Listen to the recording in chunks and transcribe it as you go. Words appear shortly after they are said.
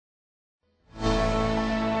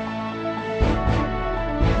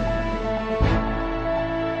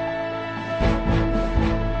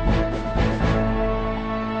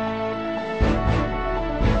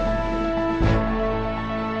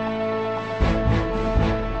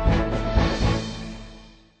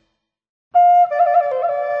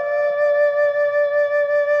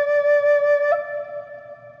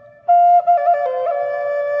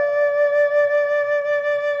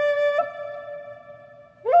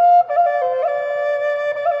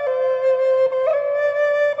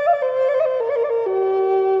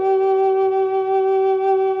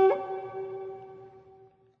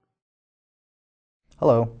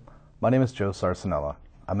name is Joe Sarsanella.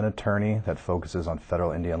 I'm an attorney that focuses on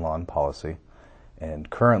federal Indian law and policy, and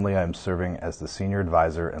currently I'm serving as the Senior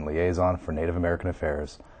Advisor and Liaison for Native American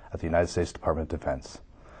Affairs at the United States Department of Defense.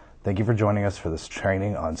 Thank you for joining us for this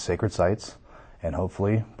training on sacred sites, and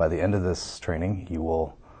hopefully by the end of this training you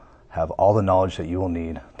will have all the knowledge that you will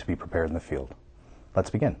need to be prepared in the field. Let's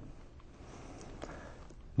begin.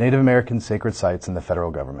 Native American Sacred Sites in the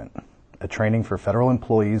Federal Government, a training for federal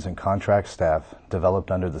employees and contract staff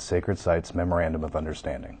developed under the Sacred Sites Memorandum of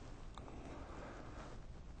Understanding.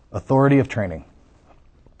 Authority of Training.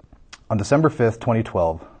 On December 5th,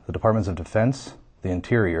 2012, the Departments of Defense, the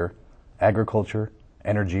Interior, Agriculture,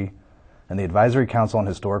 Energy, and the Advisory Council on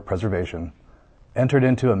Historic Preservation entered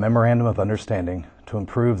into a Memorandum of Understanding to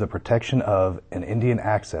improve the protection of and Indian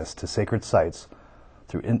access to sacred sites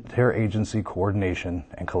through interagency coordination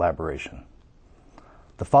and collaboration.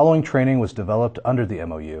 The following training was developed under the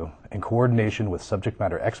MOU in coordination with subject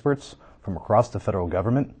matter experts from across the federal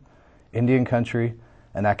government, Indian country,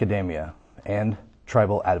 and academia, and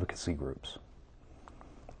tribal advocacy groups.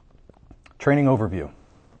 Training Overview.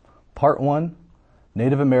 Part 1,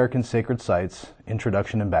 Native American Sacred Sites,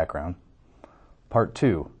 Introduction and Background. Part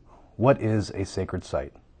 2, What is a Sacred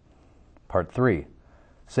Site? Part 3,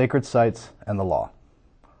 Sacred Sites and the Law.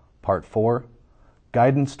 Part 4,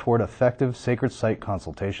 Guidance toward Effective Sacred Site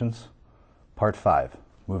Consultations. Part 5,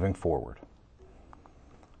 Moving Forward.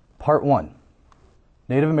 Part 1,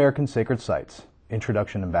 Native American Sacred Sites,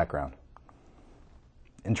 Introduction and Background.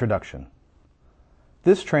 Introduction.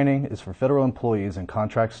 This training is for federal employees and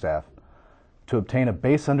contract staff to obtain a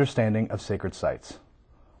base understanding of sacred sites.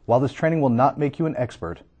 While this training will not make you an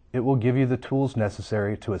expert, it will give you the tools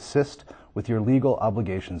necessary to assist with your legal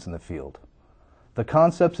obligations in the field. The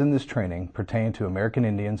concepts in this training pertain to American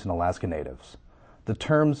Indians and Alaska Natives. The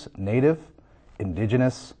terms Native,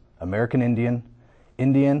 Indigenous, American Indian,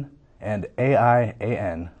 Indian, and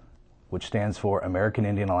AIAN, which stands for American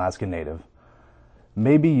Indian Alaska Native,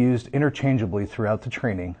 may be used interchangeably throughout the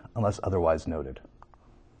training unless otherwise noted.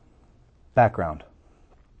 Background.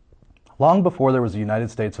 Long before there was the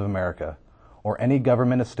United States of America, or any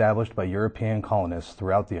government established by European colonists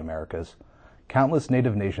throughout the Americas, countless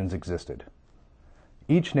native nations existed.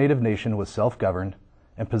 Each native nation was self-governed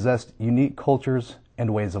and possessed unique cultures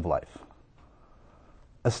and ways of life.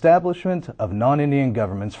 Establishment of non-Indian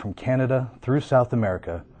governments from Canada through South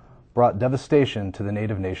America brought devastation to the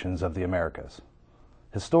native nations of the Americas.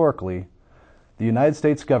 Historically, the United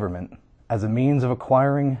States government, as a means of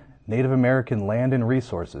acquiring Native American land and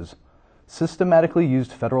resources, systematically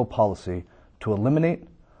used federal policy to eliminate,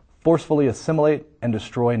 forcefully assimilate, and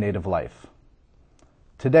destroy native life.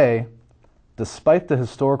 Today, despite the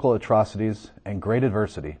historical atrocities and great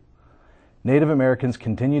adversity, Native Americans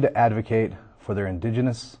continue to advocate for their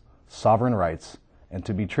indigenous sovereign rights and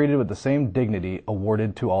to be treated with the same dignity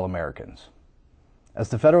awarded to all Americans. As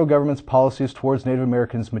the federal government's policies towards Native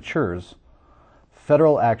Americans matures,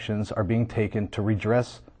 federal actions are being taken to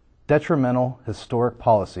redress detrimental historic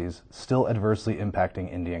policies still adversely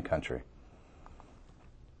impacting Indian country.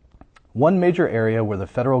 One major area where the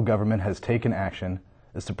federal government has taken action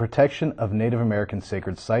is the protection of Native American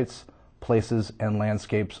sacred sites, places, and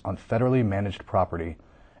landscapes on federally managed property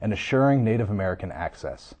and assuring Native American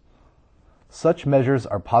access. Such measures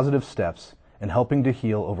are positive steps in helping to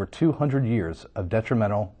heal over 200 years of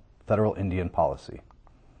detrimental federal Indian policy.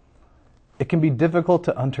 It can be difficult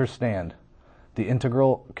to understand the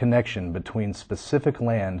integral connection between specific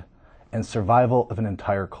land and survival of an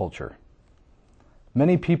entire culture.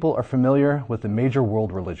 Many people are familiar with the major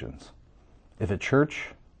world religions. If a church,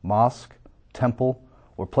 mosque, temple,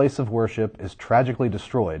 or place of worship is tragically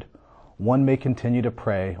destroyed, one may continue to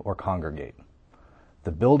pray or congregate.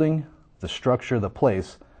 The building, the structure, the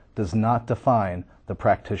place does not define the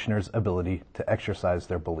practitioner's ability to exercise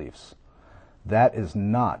their beliefs. That is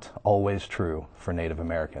not always true for Native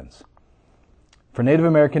Americans. For Native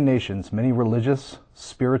American nations, many religious,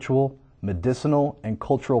 spiritual, medicinal, and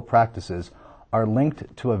cultural practices are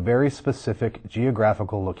linked to a very specific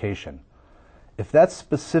geographical location. If that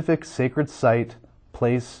specific sacred site,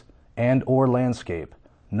 place, and/or landscape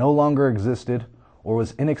no longer existed or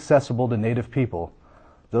was inaccessible to Native people,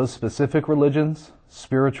 those specific religions,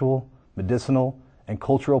 spiritual, medicinal, and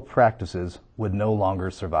cultural practices would no longer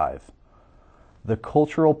survive. The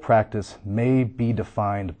cultural practice may be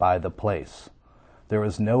defined by the place. There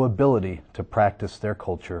is no ability to practice their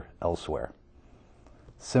culture elsewhere.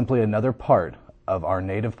 Simply another part of our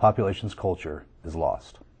native population's culture is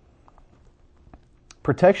lost.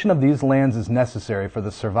 Protection of these lands is necessary for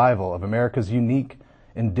the survival of America's unique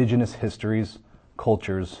indigenous histories,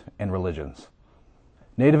 cultures, and religions.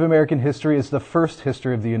 Native American history is the first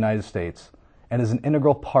history of the United States and is an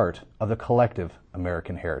integral part of the collective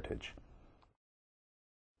American heritage.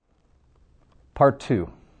 Part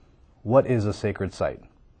 2. What is a sacred site?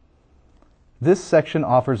 This section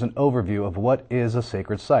offers an overview of what is a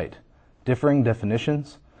sacred site, differing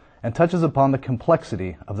definitions, and touches upon the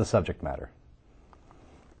complexity of the subject matter.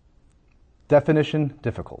 Definition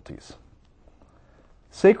difficulties.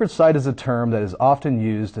 Sacred site is a term that is often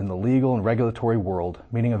used in the legal and regulatory world,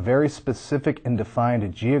 meaning a very specific and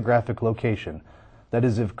defined geographic location that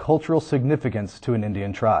is of cultural significance to an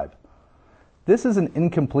Indian tribe. This is an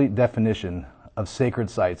incomplete definition of sacred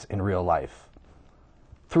sites in real life.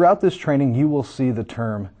 Throughout this training, you will see the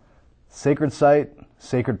term sacred site,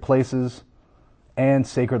 sacred places, and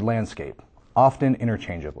sacred landscape, often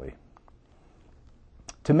interchangeably.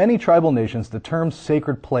 To many tribal nations, the terms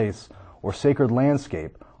sacred place or sacred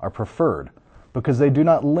landscape are preferred because they do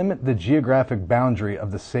not limit the geographic boundary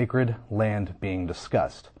of the sacred land being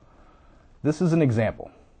discussed. This is an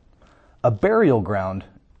example. A burial ground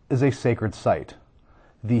is a sacred site.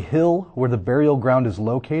 The hill where the burial ground is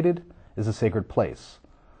located is a sacred place,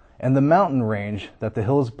 and the mountain range that the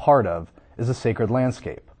hill is part of is a sacred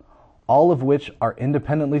landscape, all of which are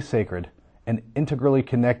independently sacred and integrally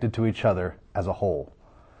connected to each other as a whole.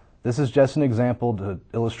 This is just an example to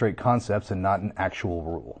illustrate concepts and not an actual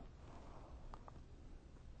rule.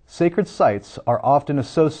 Sacred sites are often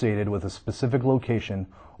associated with a specific location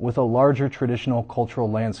with a larger traditional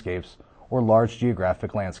cultural landscapes or large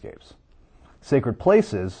geographic landscapes. Sacred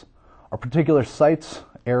places are particular sites,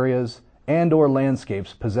 areas, and/or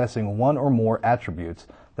landscapes possessing one or more attributes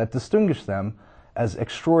that distinguish them as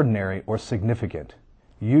extraordinary or significant,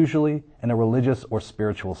 usually in a religious or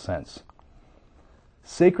spiritual sense.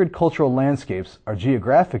 Sacred cultural landscapes are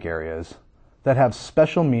geographic areas that have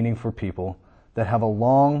special meaning for people that have a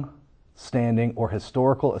long-standing or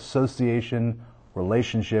historical association,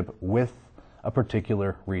 relationship with a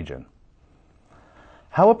particular region.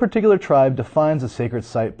 How a particular tribe defines a sacred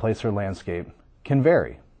site, place, or landscape can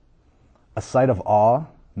vary. A site of awe,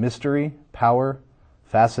 mystery, power,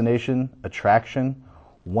 fascination, attraction,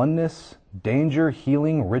 oneness, danger,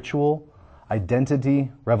 healing, ritual,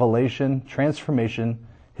 identity, revelation, transformation,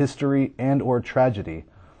 history, and/or tragedy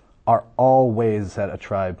are all ways that a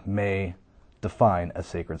tribe may define a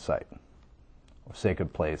sacred site, or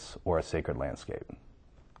sacred place, or a sacred landscape.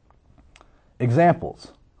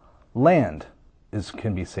 Examples. Land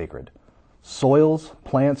can be sacred. Soils,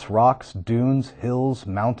 plants, rocks, dunes, hills,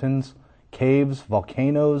 mountains, caves,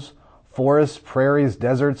 volcanoes, forests, prairies,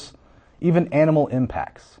 deserts, even animal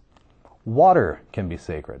impacts. Water can be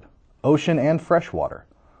sacred. Ocean and freshwater,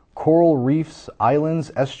 coral reefs,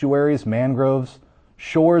 islands, estuaries, mangroves,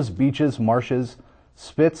 shores, beaches, marshes,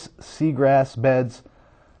 spits, seagrass beds,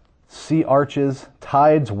 sea arches,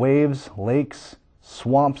 tides, waves, lakes,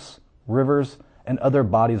 swamps, rivers, and other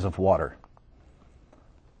bodies of water.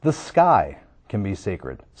 The sky can be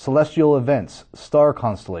sacred. Celestial events, star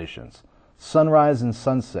constellations, sunrise and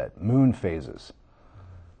sunset, moon phases.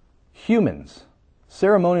 Humans.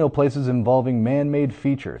 Ceremonial places involving man-made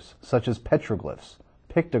features such as petroglyphs,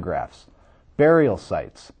 pictographs, burial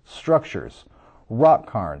sites, structures, rock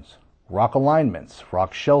cairns, rock alignments,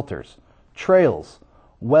 rock shelters, trails,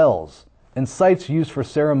 wells, and sites used for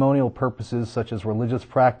ceremonial purposes such as religious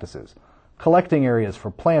practices, collecting areas for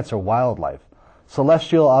plants or wildlife,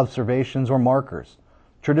 celestial observations or markers,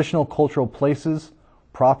 traditional cultural places,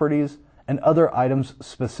 properties, and other items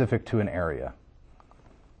specific to an area.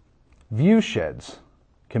 View sheds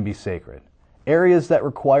can be sacred. Areas that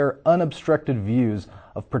require unobstructed views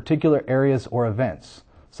of particular areas or events,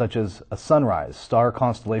 such as a sunrise, star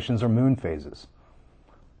constellations, or moon phases.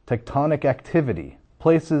 Tectonic activity,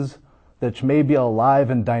 places that may be alive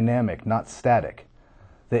and dynamic, not static.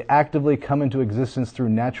 They actively come into existence through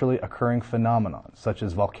naturally occurring phenomena, such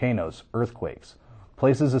as volcanoes, earthquakes.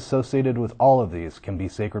 Places associated with all of these can be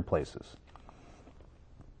sacred places.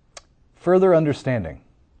 Further understanding.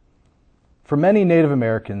 For many Native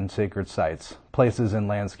American sacred sites, places, and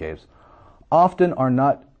landscapes often are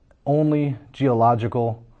not only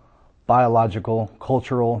geological, biological,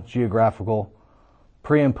 cultural, geographical,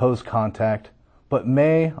 pre- and post-contact, but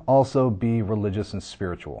may also be religious and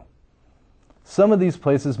spiritual. Some of these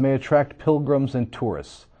places may attract pilgrims and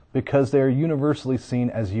tourists because they are universally seen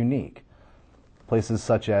as unique, places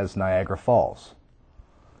such as Niagara Falls.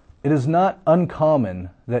 It is not uncommon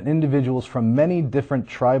that individuals from many different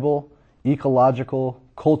tribal, ecological,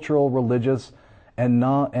 cultural, religious, and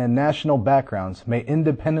national backgrounds may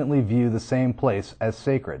independently view the same place as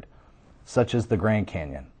sacred, such as the Grand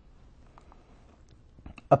Canyon.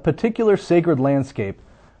 A particular sacred landscape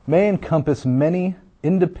may encompass many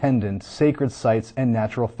independent sacred sites and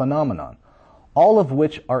natural phenomenon, all of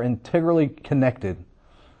which are integrally connected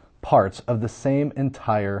parts of the same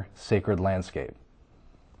entire sacred landscape.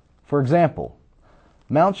 For example,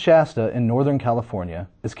 Mount Shasta in Northern California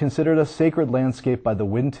is considered a sacred landscape by the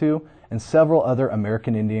Wintu and several other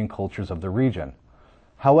American Indian cultures of the region.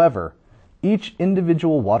 However, each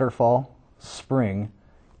individual waterfall, spring,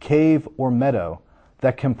 cave, or meadow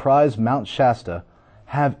that comprise Mount Shasta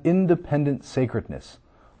have independent sacredness,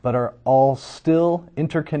 but are all still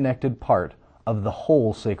interconnected part of the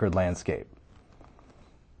whole sacred landscape.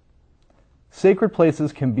 Sacred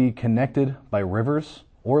places can be connected by rivers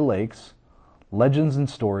or lakes, legends and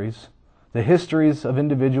stories, the histories of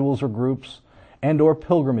individuals or groups, and or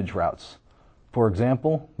pilgrimage routes. For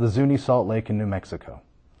example, the Zuni Salt Lake in New Mexico.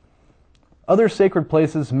 Other sacred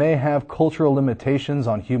places may have cultural limitations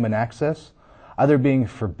on human access, either being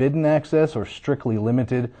forbidden access or strictly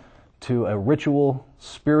limited to a ritual,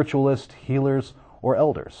 spiritualist, healers, or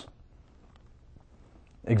elders.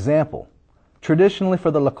 Example, traditionally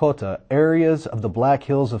for the Lakota, areas of the Black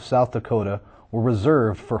Hills of South Dakota were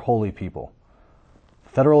reserved for holy people.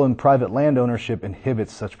 Federal and private land ownership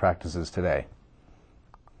inhibits such practices today.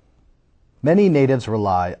 Many natives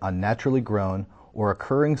rely on naturally grown or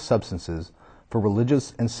occurring substances for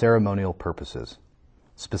religious and ceremonial purposes.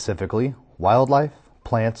 Specifically, wildlife,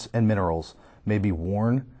 plants, and minerals may be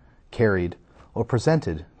worn, carried, or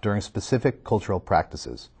presented during specific cultural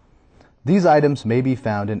practices. These items may be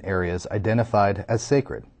found in areas identified as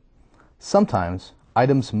sacred. Sometimes,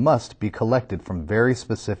 items must be collected from very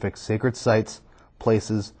specific sacred sites,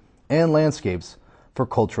 places, and landscapes for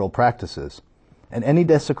cultural practices, and any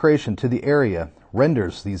desecration to the area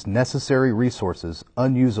renders these necessary resources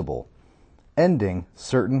unusable, ending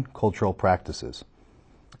certain cultural practices.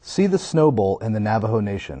 See the Snow Bowl in the Navajo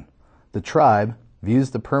Nation. The tribe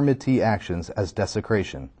views the permittee actions as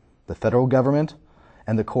desecration. The federal government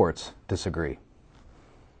and the courts disagree.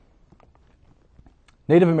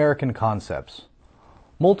 Native American concepts.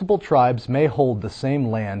 Multiple tribes may hold the same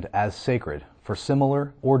land as sacred for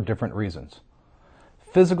similar or different reasons.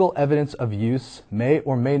 Physical evidence of use may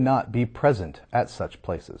or may not be present at such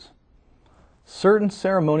places. Certain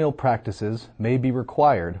ceremonial practices may be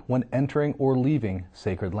required when entering or leaving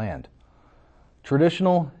sacred land.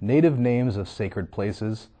 Traditional native names of sacred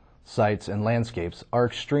places, sites, and landscapes are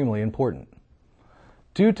extremely important.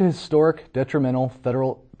 Due to historic detrimental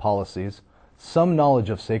federal policies, some knowledge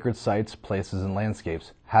of sacred sites, places, and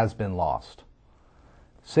landscapes has been lost.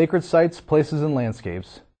 Sacred sites, places, and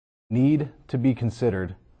landscapes need to be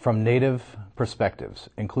considered from native perspectives,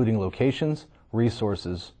 including locations,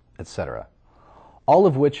 resources, etc., all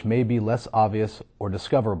of which may be less obvious or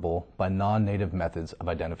discoverable by non-native methods of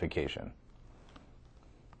identification.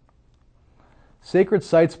 Sacred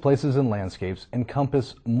sites, places, and landscapes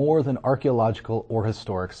encompass more than archaeological or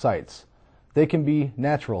historic sites. They can be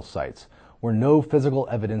natural sites, where no physical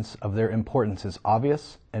evidence of their importance is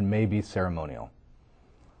obvious and may be ceremonial.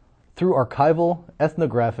 Through archival,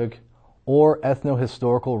 ethnographic, or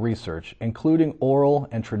ethnohistorical research, including oral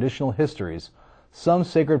and traditional histories, some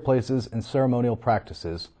sacred places and ceremonial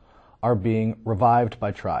practices are being revived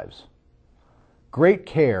by tribes. Great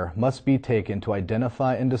care must be taken to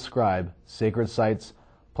identify and describe sacred sites,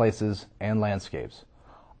 places, and landscapes,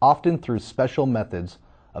 often through special methods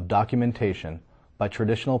of documentation by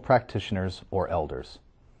traditional practitioners or elders.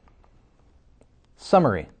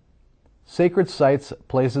 Summary. Sacred sites,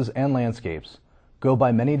 places, and landscapes go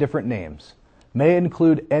by many different names, may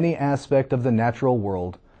include any aspect of the natural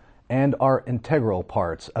world, and are integral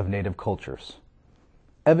parts of native cultures.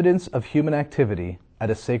 Evidence of human activity at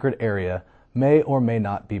a sacred area may or may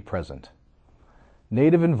not be present.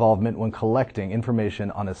 Native involvement when collecting information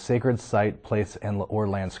on a sacred site, place, or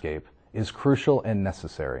landscape is crucial and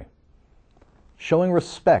necessary. Showing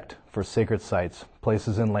respect for sacred sites,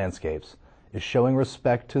 places, and landscapes is showing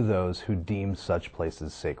respect to those who deem such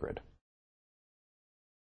places sacred.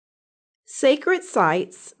 Sacred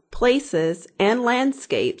sites, places, and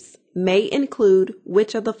landscapes may include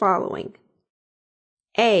which of the following?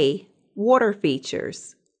 A. Water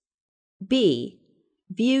features. B.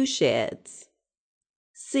 View sheds.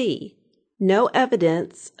 C. No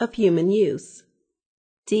evidence of human use.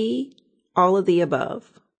 D. All of the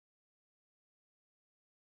above.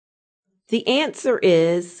 The answer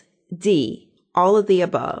is D. All of the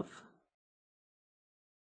above.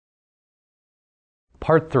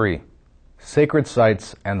 Part 3. Sacred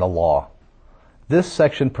Sites and the Law. This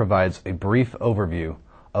section provides a brief overview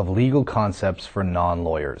of legal concepts for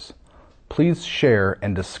non-lawyers. Please share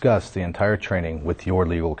and discuss the entire training with your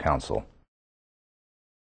legal counsel.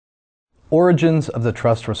 Origins of the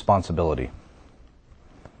trust responsibility.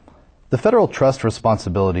 The Federal Trust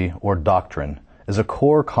Responsibility, or Doctrine, is a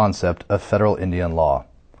core concept of federal Indian law.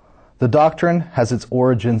 The doctrine has its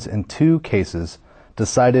origins in two cases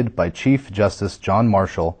decided by Chief Justice John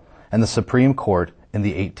Marshall and the Supreme Court in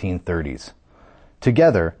the 1830s.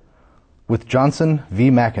 Together, with Johnson v.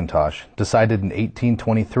 McIntosh, decided in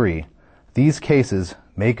 1823, these cases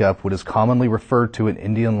make up what is commonly referred to in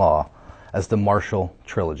Indian law as the Marshall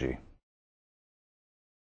Trilogy.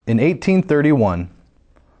 In 1831,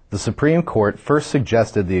 the Supreme Court first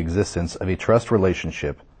suggested the existence of a trust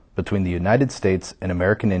relationship between the United States and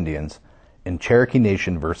American Indians in Cherokee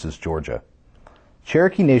Nation versus Georgia.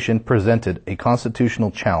 Cherokee Nation presented a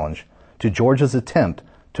constitutional challenge to Georgia's attempt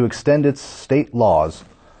to extend its state laws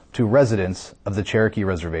to residents of the Cherokee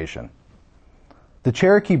Reservation. The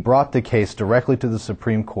Cherokee brought the case directly to the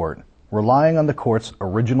Supreme Court, relying on the court's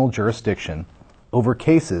original jurisdiction over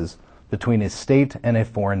cases between a state and a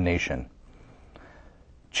foreign nation.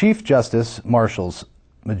 Chief Justice Marshall's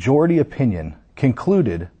majority opinion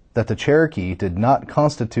concluded that the Cherokee did not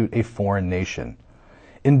constitute a foreign nation.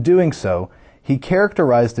 In doing so, he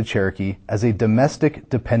characterized the Cherokee as a domestic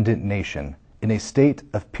dependent nation in a state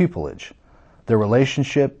of pupillage, their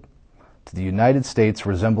relationship to the United States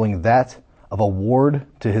resembling that of a ward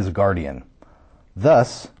to his guardian.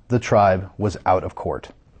 Thus, the tribe was out of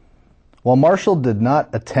court. While Marshall did not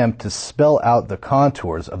attempt to spell out the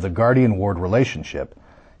contours of the guardian-ward relationship,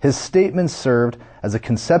 his statements served as a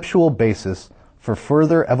conceptual basis for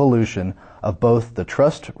further evolution of both the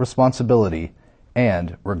trust responsibility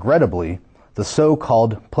and, regrettably, the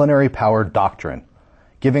so-called plenary power doctrine,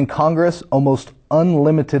 giving Congress almost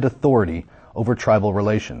unlimited authority over tribal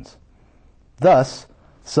relations. Thus,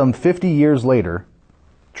 some 50 years later,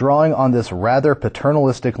 drawing on this rather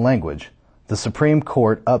paternalistic language, the Supreme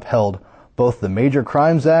Court upheld both the Major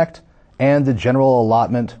Crimes Act and the General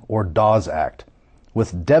Allotment or Dawes Act,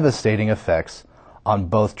 with devastating effects on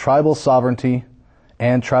both tribal sovereignty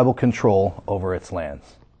and tribal control over its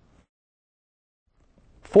lands.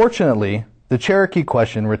 Fortunately, the Cherokee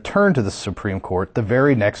question returned to the Supreme Court the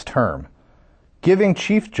very next term, giving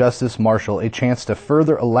Chief Justice Marshall a chance to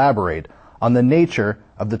further elaborate on the nature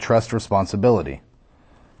of the trust responsibility.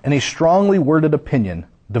 In a strongly worded opinion,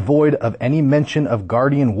 devoid of any mention of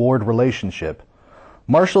guardian-ward relationship,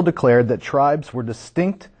 Marshall declared that tribes were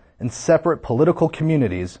distinct and separate political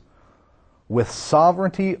communities with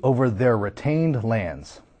sovereignty over their retained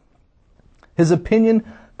lands. His opinion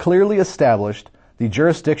clearly established the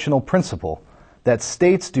jurisdictional principle that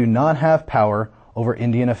states do not have power over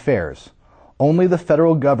Indian affairs. Only the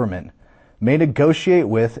federal government may negotiate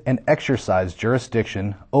with and exercise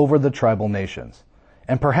jurisdiction over the tribal nations.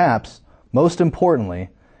 And perhaps, most importantly,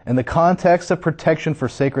 in the context of protection for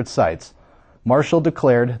sacred sites, Marshall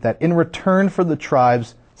declared that in return for the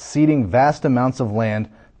tribes ceding vast amounts of land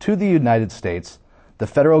to the United States, the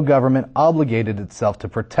federal government obligated itself to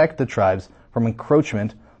protect the tribes from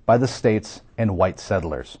encroachment by the states and white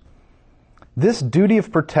settlers. This duty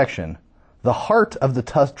of protection, the heart of the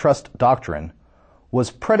trust doctrine, was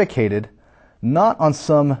predicated not on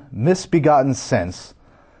some misbegotten sense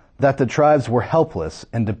that the tribes were helpless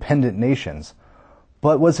and dependent nations,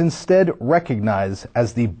 but was instead recognized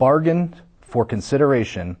as the bargain for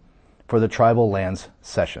consideration for the tribal lands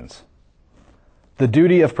cessions. The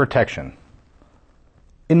duty of protection.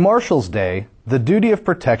 In Marshall's day, the duty of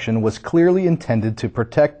protection was clearly intended to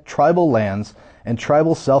protect tribal lands and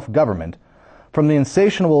tribal self-government from the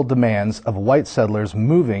insatiable demands of white settlers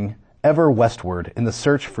moving ever westward in the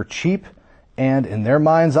search for cheap and, in their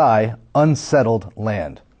mind's eye, unsettled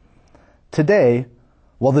land. Today,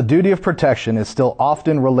 while the duty of protection is still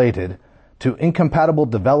often related to incompatible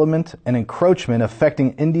development and encroachment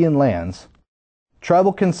affecting Indian lands,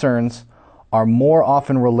 tribal concerns are more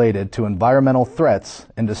often related to environmental threats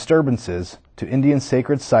and disturbances to Indian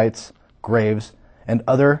sacred sites, graves, and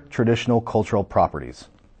other traditional cultural properties.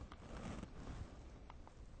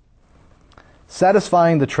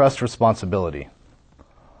 Satisfying the trust responsibility.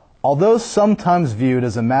 Although sometimes viewed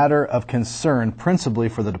as a matter of concern principally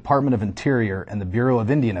for the Department of Interior and the Bureau of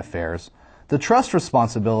Indian Affairs, the trust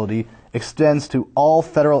responsibility extends to all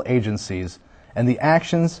federal agencies and the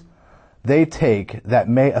actions they take that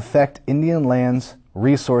may affect Indian lands,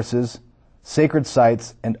 resources, sacred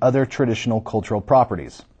sites, and other traditional cultural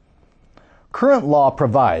properties. Current law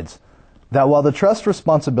provides that while the trust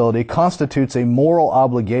responsibility constitutes a moral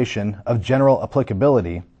obligation of general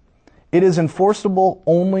applicability, it is enforceable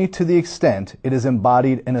only to the extent it is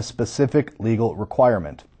embodied in a specific legal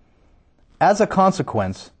requirement. As a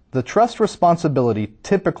consequence, the trust responsibility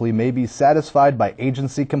typically may be satisfied by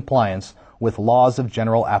agency compliance with laws of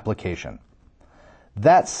general application.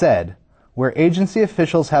 That said, Where agency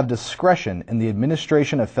officials have discretion in the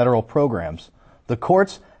administration of federal programs, the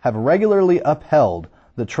courts have regularly upheld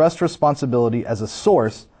the trust responsibility as a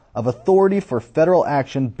source of authority for federal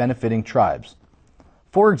action benefiting tribes.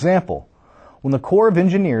 For example, when the Corps of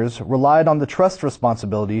Engineers relied on the trust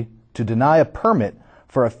responsibility to deny a permit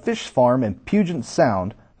for a fish farm in Puget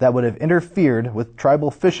Sound that would have interfered with tribal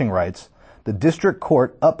fishing rights, the district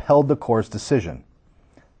court upheld the Corps' decision.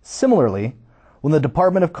 Similarly, when the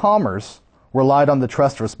Department of Commerce relied on the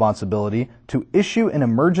trust responsibility to issue an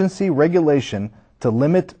emergency regulation to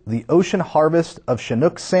limit the ocean harvest of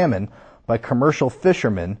Chinook salmon by commercial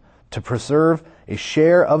fishermen to preserve a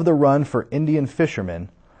share of the run for Indian fishermen,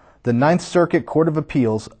 the Ninth Circuit Court of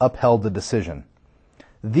Appeals upheld the decision.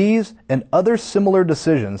 These and other similar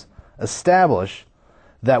decisions establish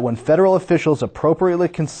that when federal officials appropriately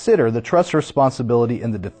consider the trust responsibility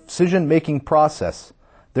in the decision-making process,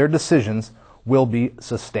 their decisions will be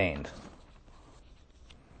sustained.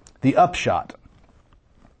 The upshot.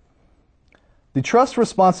 The trust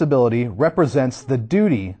responsibility represents the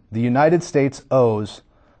duty the United States owes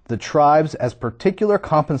the tribes as particular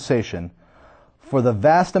compensation for the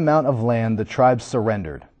vast amount of land the tribes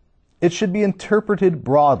surrendered. It should be interpreted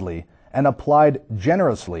broadly and applied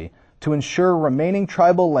generously to ensure remaining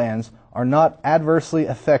tribal lands are not adversely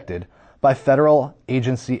affected by federal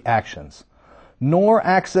agency actions, nor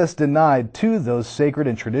access denied to those sacred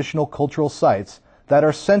and traditional cultural sites that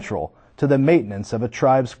are central to the maintenance of a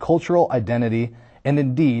tribe's cultural identity and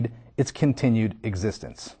indeed its continued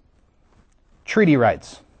existence. Treaty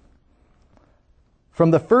rights.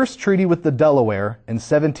 From the first treaty with the Delaware in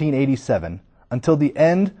 1787 until the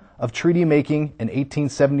end of treaty making in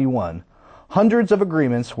 1871, hundreds of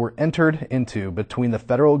agreements were entered into between the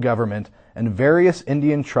federal government and various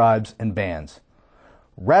Indian tribes and bands.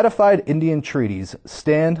 Ratified Indian treaties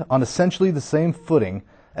stand on essentially the same footing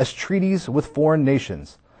as treaties with foreign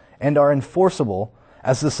nations and are enforceable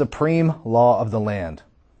as the supreme law of the land.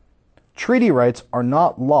 Treaty rights are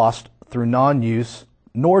not lost through non-use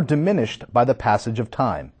nor diminished by the passage of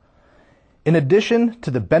time. In addition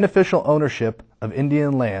to the beneficial ownership of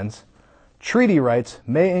Indian lands, treaty rights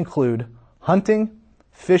may include hunting,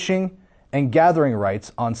 fishing, and gathering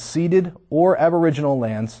rights on ceded or aboriginal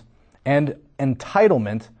lands and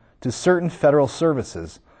entitlement to certain federal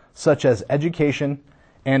services such as education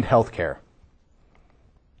and health care.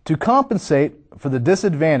 To compensate for the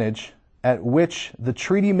disadvantage at which the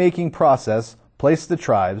treaty-making process placed the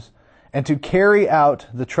tribes and to carry out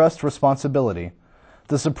the trust responsibility,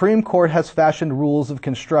 the Supreme Court has fashioned rules of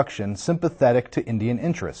construction sympathetic to Indian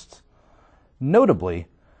interests. Notably,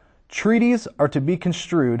 treaties are to be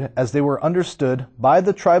construed as they were understood by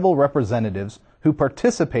the tribal representatives who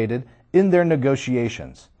participated in their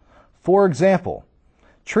negotiations. For example,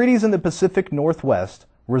 treaties in the Pacific Northwest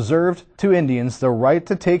reserved to Indians the right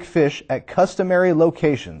to take fish at customary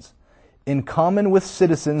locations in common with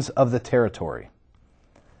citizens of the territory.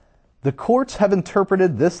 The courts have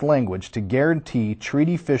interpreted this language to guarantee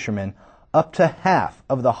treaty fishermen up to half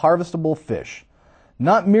of the harvestable fish,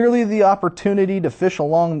 not merely the opportunity to fish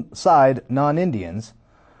alongside non-Indians,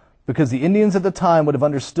 because the Indians at the time would have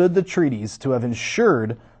understood the treaties to have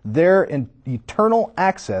ensured their eternal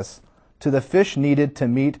access to the fish needed to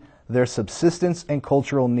meet their subsistence and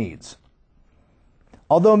cultural needs.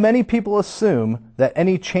 Although many people assume that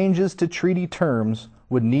any changes to treaty terms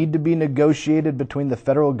would need to be negotiated between the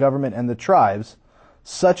federal government and the tribes,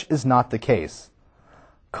 such is not the case.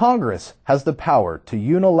 Congress has the power to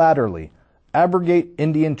unilaterally abrogate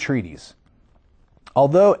Indian treaties.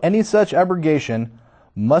 Although any such abrogation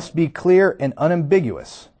must be clear and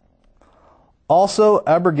unambiguous. Also,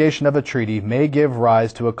 abrogation of a treaty may give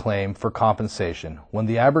rise to a claim for compensation when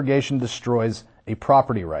the abrogation destroys a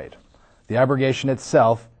property right. The abrogation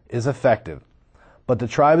itself is effective, but the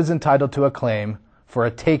tribe is entitled to a claim for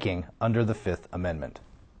a taking under the Fifth Amendment.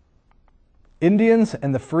 Indians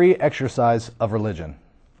and the free exercise of religion.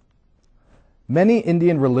 Many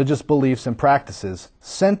Indian religious beliefs and practices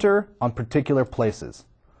center on particular places.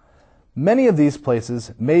 Many of these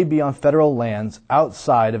places may be on federal lands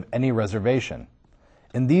outside of any reservation.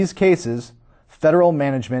 In these cases, federal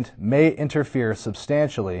management may interfere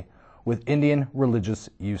substantially with Indian religious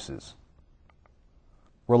uses.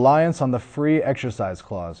 Reliance on the Free Exercise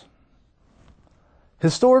Clause.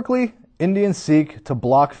 Historically, Indians seek to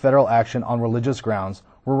block federal action on religious grounds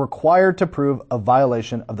were required to prove a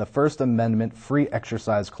violation of the First Amendment Free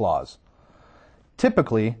Exercise Clause.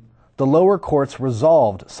 Typically, the lower courts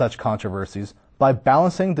resolved such controversies by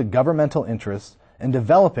balancing the governmental interests in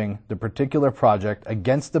developing the particular project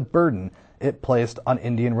against the burden it placed on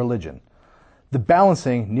Indian religion. The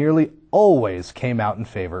balancing nearly always came out in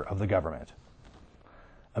favor of the government.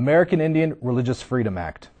 American Indian Religious Freedom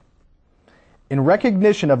Act. In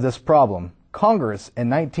recognition of this problem, Congress in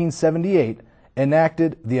 1978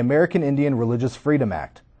 enacted the American Indian Religious Freedom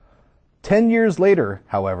Act. 10 years later,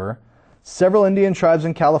 however, several Indian tribes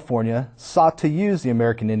in California sought to use the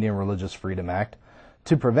American Indian Religious Freedom Act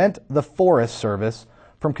to prevent the Forest Service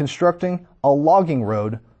from constructing a logging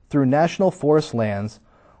road through national forest lands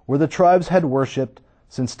where the tribes had worshipped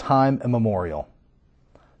since time immemorial.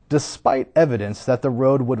 Despite evidence that the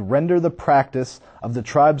road would render the practice of the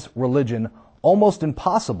tribe's religion almost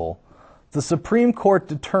impossible, the Supreme Court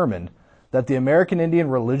determined that the American Indian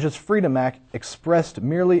Religious Freedom Act expressed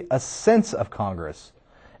merely a sense of Congress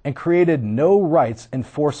and created no rights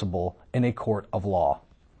enforceable in a court of law.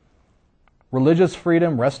 Religious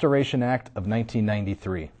Freedom Restoration Act of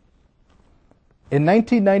 1993. In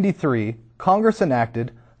 1993, Congress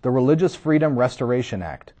enacted the Religious Freedom Restoration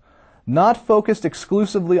Act. Not focused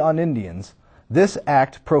exclusively on Indians, this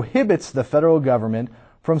act prohibits the federal government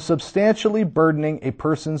from substantially burdening a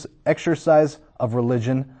person's exercise of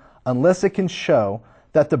religion unless it can show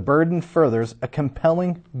that the burden furthers a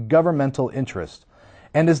compelling governmental interest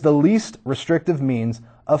and is the least restrictive means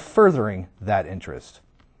of furthering that interest.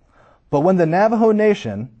 But when the Navajo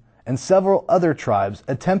Nation and several other tribes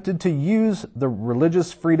attempted to use the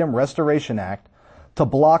Religious Freedom Restoration Act to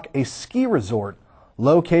block a ski resort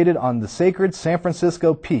located on the sacred San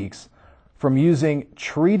Francisco Peaks from using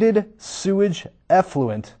treated sewage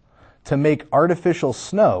effluent to make artificial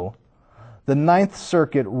snow, the Ninth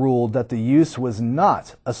Circuit ruled that the use was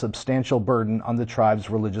not a substantial burden on the tribe's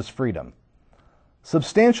religious freedom.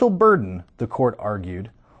 Substantial burden, the court argued,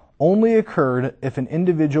 only occurred if an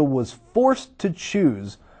individual was forced to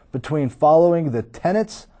choose between following the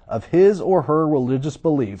tenets of his or her religious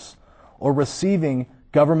beliefs or receiving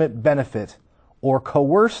government benefit, or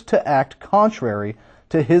coerced to act contrary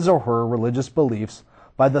to his or her religious beliefs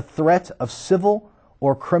by the threat of civil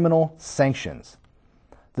or criminal sanctions.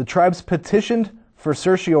 The tribes petitioned for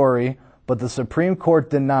certiorari, but the Supreme Court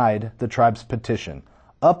denied the tribe's petition,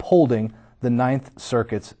 upholding the Ninth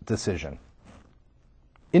Circuit's decision.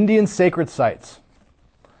 Indian Sacred Sites.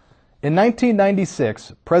 In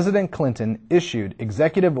 1996, President Clinton issued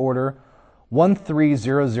Executive Order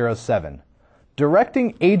 13007,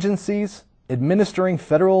 directing agencies administering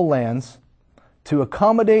federal lands to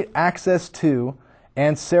accommodate access to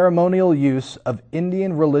and ceremonial use of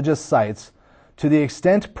Indian religious sites to the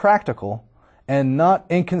extent practical and not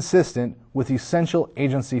inconsistent with essential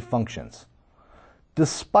agency functions.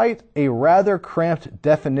 Despite a rather cramped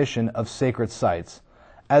definition of sacred sites,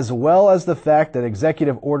 as well as the fact that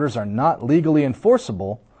executive orders are not legally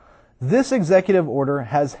enforceable, this executive order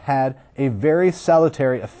has had a very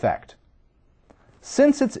salutary effect.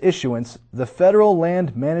 Since its issuance, the federal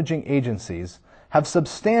land managing agencies have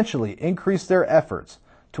substantially increased their efforts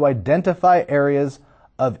to identify areas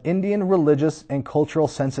of Indian religious and cultural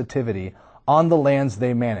sensitivity on the lands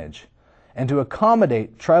they manage, and to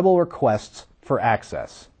accommodate tribal requests for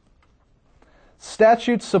access.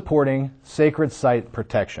 Statutes supporting sacred site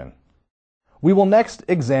protection. We will next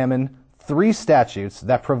examine 3 statutes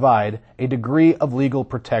that provide a degree of legal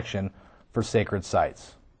protection for sacred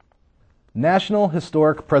sites. National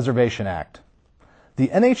Historic Preservation Act. The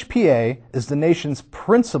NHPA is the nation's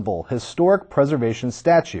principal historic preservation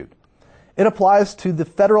statute. It applies to the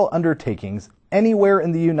federal undertakings anywhere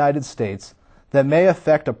in the United States that may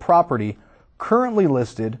affect a property currently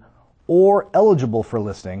listed or eligible for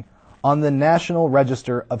listing on the National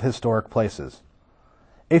Register of Historic Places.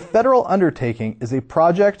 A federal undertaking is a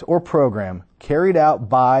project or program carried out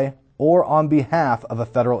by or on behalf of a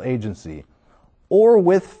federal agency, or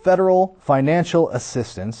with federal financial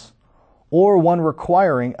assistance, or one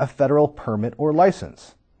requiring a federal permit or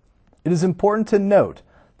license. It is important to note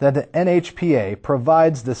that the NHPA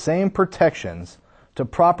provides the same protections to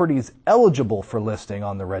properties eligible for listing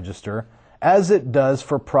on the register as it does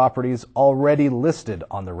for properties already listed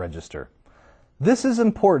on the register. This is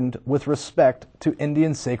important with respect to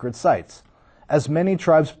Indian sacred sites, as many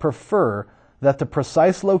tribes prefer that the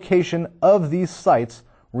precise location of these sites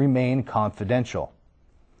remain confidential.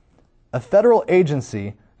 A federal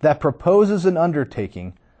agency that proposes an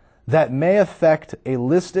undertaking that may affect a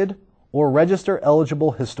listed or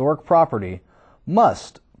register-eligible historic property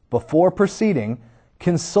must, before proceeding,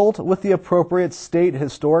 consult with the appropriate state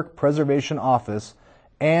historic preservation office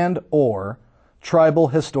and/or tribal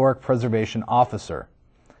historic preservation officer,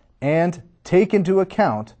 and take into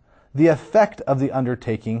account the effect of the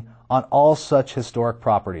undertaking on all such historic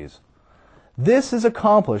properties. This is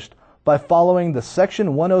accomplished by following the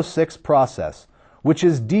Section 106 process, which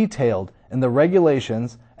is detailed in the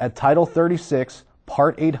regulations at Title 36,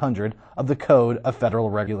 Part 800 of the Code of Federal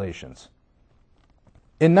Regulations.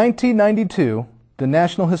 In 1992, the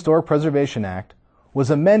National Historic Preservation Act was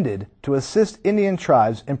amended to assist Indian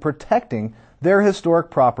tribes in protecting their historic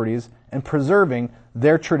properties and preserving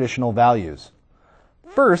their traditional values.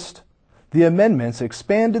 First, the amendments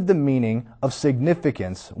expanded the meaning of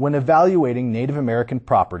significance when evaluating Native American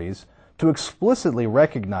properties to explicitly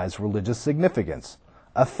recognize religious significance,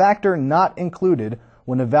 a factor not included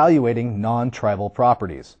when evaluating non-tribal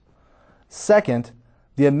properties. Second,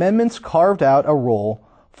 the amendments carved out a role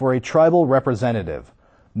for a tribal representative,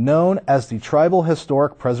 known as the Tribal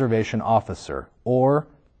Historic Preservation Officer, or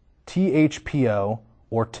THPO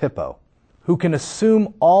or TIPO, who can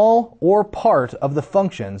assume all or part of the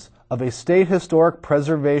functions of a state historic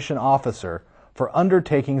preservation officer for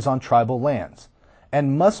undertakings on tribal lands,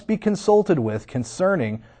 and must be consulted with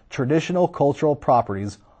concerning traditional cultural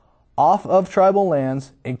properties off of tribal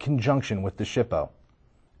lands in conjunction with the SHPO.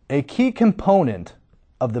 A key component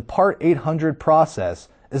of the Part 800 process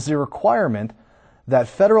is the requirement that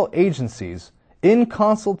federal agencies, in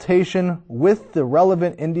consultation with the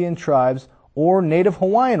relevant Indian tribes or Native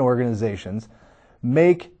Hawaiian organizations,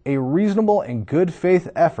 make a reasonable and good faith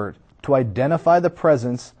effort to identify the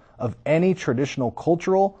presence of any traditional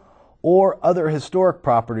cultural or other historic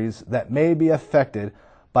properties that may be affected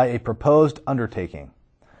by a proposed undertaking.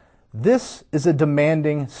 This is a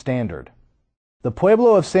demanding standard. The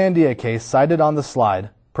Pueblo of Sandia case cited on the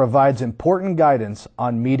slide provides important guidance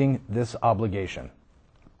on meeting this obligation.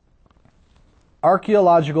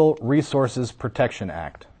 Archaeological Resources Protection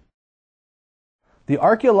Act. The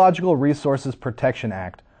Archaeological Resources Protection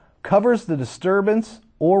Act covers the disturbance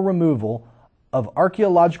or removal of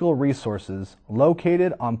archaeological resources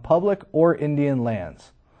located on public or Indian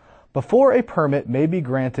lands. Before a permit may be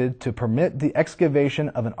granted to permit the excavation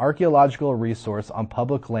of an archaeological resource on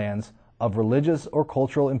public lands of religious or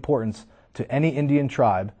cultural importance to any Indian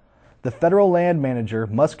tribe, the federal land manager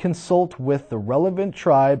must consult with the relevant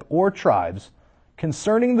tribe or tribes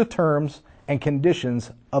concerning the terms and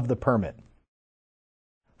conditions of the permit.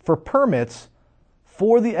 For permits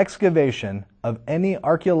for the excavation of any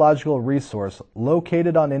archaeological resource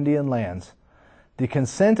located on Indian lands, the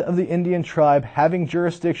consent of the Indian tribe having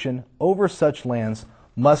jurisdiction over such lands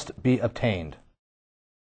must be obtained.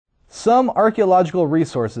 Some archaeological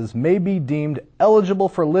resources may be deemed eligible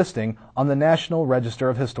for listing on the National Register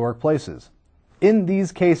of Historic Places. In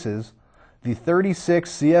these cases, the 36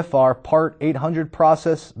 CFR Part 800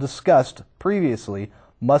 process discussed previously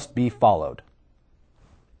must be followed.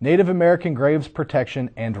 Native American Graves Protection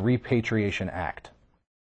and Repatriation Act.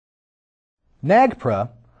 NAGPRA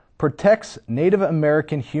protects Native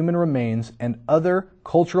American human remains and other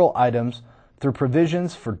cultural items through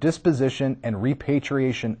provisions for disposition and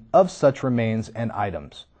repatriation of such remains and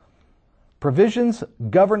items. Provisions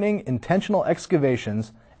governing intentional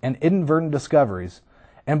excavations and inadvertent discoveries,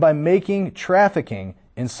 and by making trafficking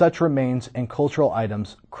in such remains and cultural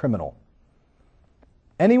items criminal.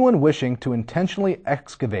 Anyone wishing to intentionally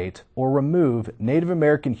excavate or remove Native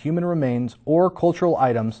American human remains or cultural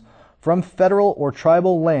items from federal or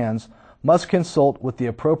tribal lands must consult with the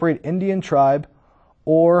appropriate Indian tribe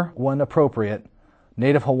or, when appropriate,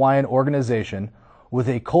 Native Hawaiian organization with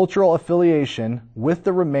a cultural affiliation with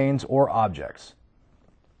the remains or objects.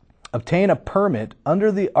 Obtain a permit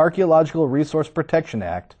under the Archaeological Resource Protection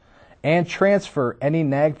Act and transfer any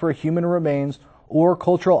NAGPRA human remains or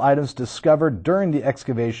cultural items discovered during the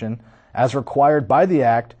excavation as required by the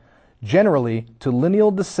Act, generally to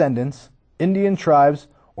lineal descendants, Indian tribes,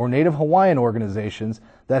 or Native Hawaiian organizations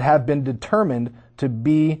that have been determined to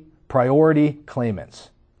be priority claimants.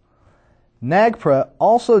 NAGPRA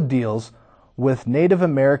also deals with Native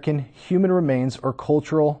American human remains or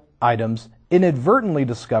cultural items inadvertently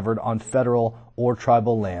discovered on federal or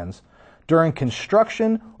tribal lands during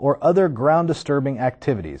construction or other ground-disturbing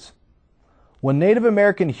activities. When Native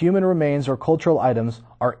American human remains or cultural items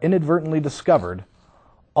are inadvertently discovered,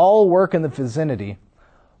 all work in the vicinity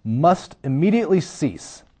must immediately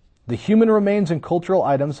cease. The human remains and cultural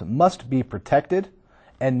items must be protected,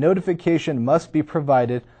 and notification must be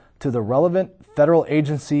provided to the relevant federal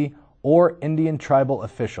agency or Indian tribal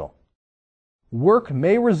official. Work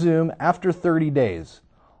may resume after 30 days,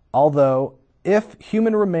 although if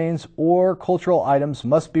human remains or cultural items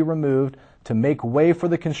must be removed to make way for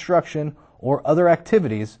the construction or other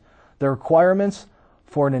activities, the requirements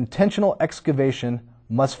for an intentional excavation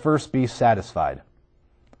must first be satisfied.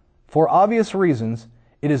 For obvious reasons,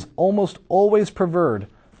 it is almost always preferred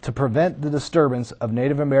to prevent the disturbance of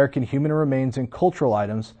Native American human remains and cultural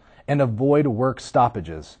items and avoid work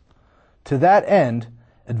stoppages. To that end,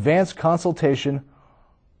 advanced consultation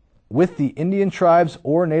with the Indian tribes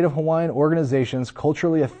or Native Hawaiian organizations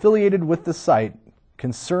culturally affiliated with the site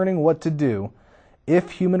concerning what to do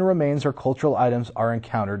if human remains or cultural items are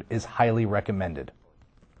encountered is highly recommended.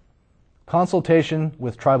 Consultation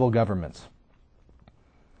with tribal governments.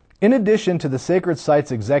 In addition to the Sacred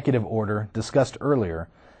Sites Executive Order discussed earlier,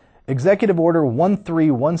 Executive Order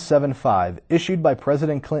 13175, issued by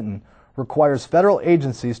President Clinton, requires federal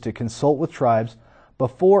agencies to consult with tribes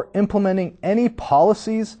before implementing any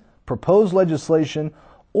policies, proposed legislation,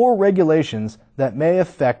 or regulations that may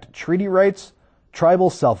affect treaty rights, tribal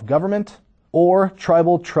self-government, or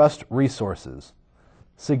tribal trust resources.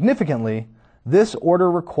 Significantly, this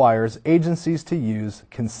order requires agencies to use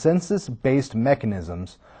consensus-based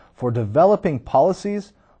mechanisms for developing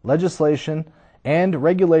policies, legislation, and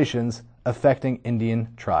regulations affecting Indian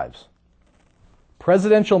tribes.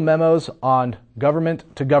 Presidential memos on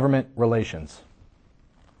government-to-government relations.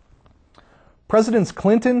 Presidents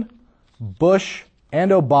Clinton, Bush,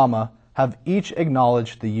 and Obama have each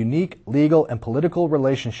acknowledged the unique legal and political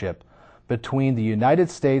relationship between the United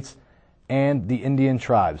States and the Indian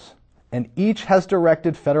tribes, and each has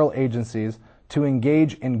directed federal agencies to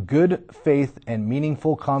engage in good faith and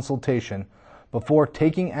meaningful consultation before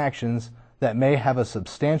taking actions that may have a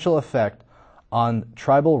substantial effect on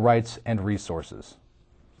tribal rights and resources.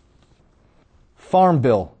 Farm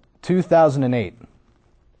Bill 2008.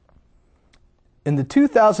 In the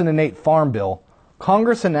 2008 Farm Bill,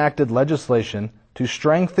 Congress enacted legislation to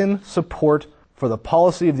strengthen support for the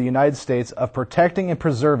policy of the United States of protecting and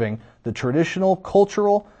preserving the traditional,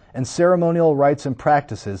 cultural, and ceremonial rights and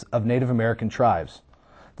practices of Native American tribes.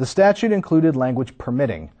 The statute included language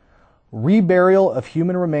permitting reburial of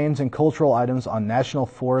human remains and cultural items on National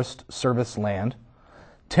Forest Service land,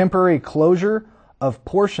 temporary closure of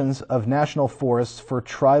portions of national forests for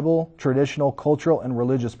tribal, traditional, cultural, and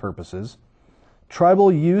religious purposes,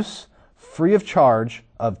 tribal use free of charge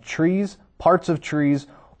of trees, parts of trees,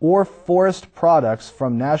 or forest products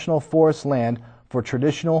from national forest land for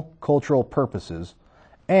traditional, cultural purposes,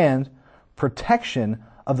 and protection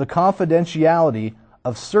of the confidentiality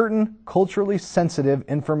of certain culturally sensitive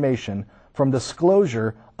information from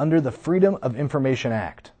disclosure under the Freedom of Information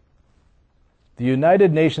Act. The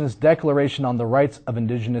United Nations Declaration on the Rights of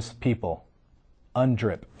Indigenous People,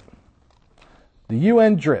 UNDRIP. The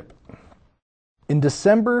UNDRIP. In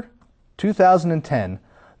December 2010,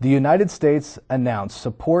 the United States announced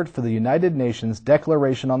support for the United Nations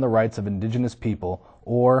Declaration on the Rights of Indigenous People,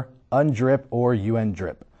 or UNDRIP or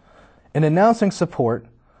UNDRIP. In announcing support,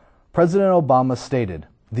 President Obama stated,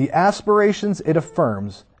 "The aspirations it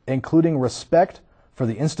affirms, including respect for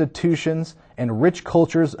the institutions and rich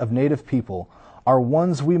cultures of Native people, are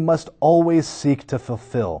ones we must always seek to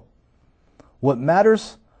fulfill. What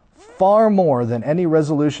matters far more than any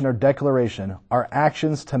resolution or declaration are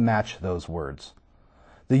actions to match those words."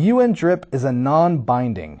 The UNDRIP is a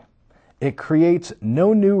non-binding. It creates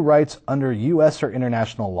no new rights under U.S. or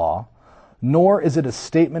international law, nor is it a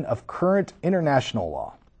statement of current international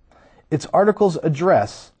law. Its articles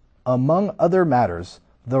address, among other matters,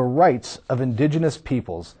 the rights of indigenous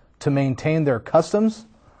peoples to maintain their customs,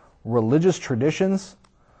 religious traditions,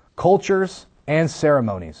 cultures, and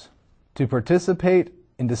ceremonies, to participate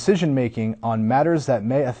in decision-making on matters that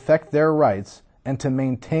may affect their rights, and to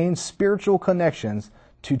maintain spiritual connections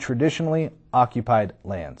to traditionally occupied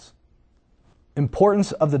lands.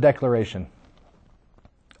 Importance of the Declaration.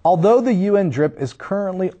 Although the UNDRIP is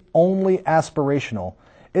currently only aspirational,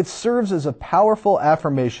 it serves as a powerful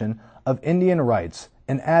affirmation of Indian rights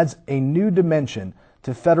and adds a new dimension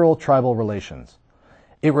to federal-tribal relations.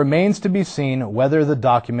 It remains to be seen whether the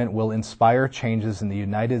document will inspire changes in the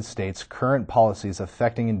United States' current policies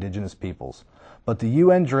affecting indigenous peoples, but the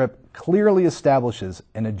UNDRIP clearly establishes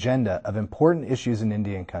an agenda of important issues in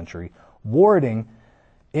Indian country, warranting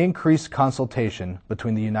increased consultation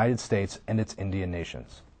between the United States and its Indian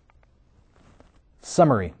nations.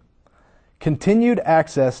 Summary. Continued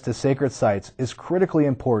access to sacred sites is critically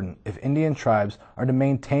important if Indian tribes are to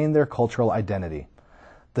maintain their cultural identity.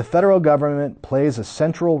 The federal government plays a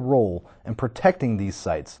central role in protecting these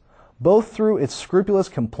sites, both through its scrupulous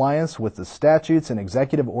compliance with the statutes and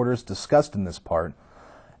executive orders discussed in this part,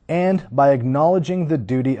 and by acknowledging the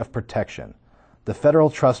duty of protection, the federal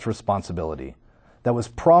trust responsibility, that was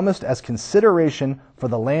promised as consideration for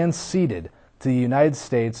the land ceded to the United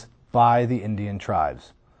States by the Indian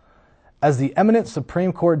tribes. As the eminent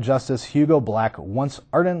Supreme Court Justice Hugo Black once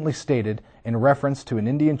ardently stated in reference to an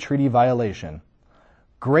Indian treaty violation,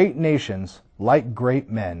 "Great nations, like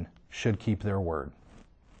great men, should keep their word."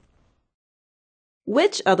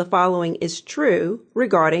 Which of the following is true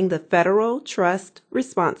regarding the federal trust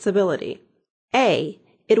responsibility? A.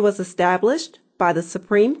 It was established by the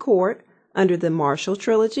Supreme Court under the Marshall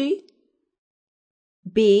Trilogy.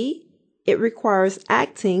 B. It requires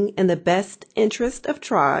acting in the best interest of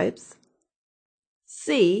tribes.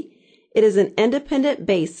 C. It is an independent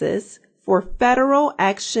basis for federal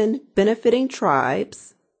action benefiting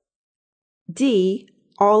tribes. D.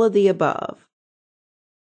 All of the above.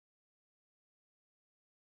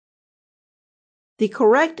 The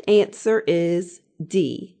correct answer is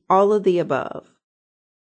D. All of the above.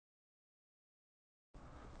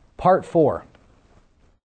 Part 4.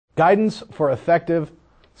 Guidance for effective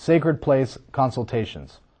sacred place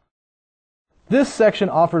consultations. This section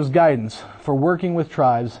offers guidance for working with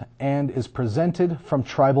tribes and is presented from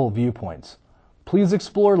tribal viewpoints. Please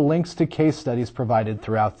explore links to case studies provided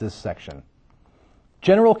throughout this section.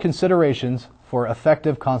 General considerations for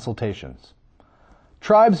effective consultations.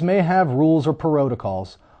 Tribes may have rules or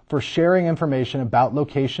protocols for sharing information about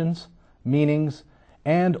locations, meanings,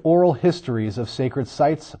 and oral histories of sacred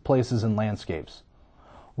sites, places, and landscapes.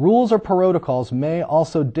 Rules or protocols may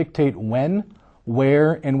also dictate when,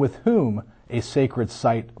 where, and with whom a sacred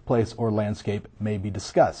site, place, or landscape may be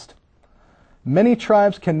discussed. Many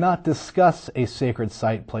tribes cannot discuss a sacred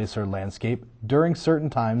site, place, or landscape during certain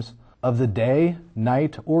times of the day,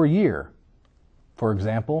 night, or year. For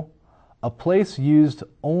example, a place used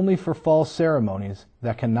only for fall ceremonies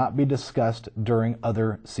that cannot be discussed during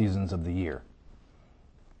other seasons of the year.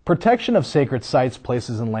 Protection of sacred sites,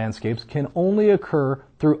 places, and landscapes can only occur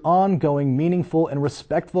through ongoing, meaningful, and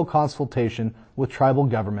respectful consultation with tribal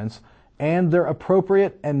governments and their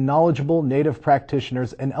appropriate and knowledgeable native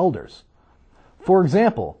practitioners and elders. For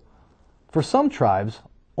example, for some tribes,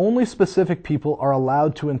 only specific people are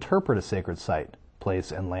allowed to interpret a sacred site,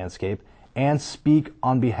 place, and landscape and speak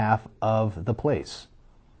on behalf of the place.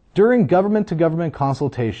 During government-to-government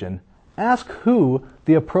consultation, ask who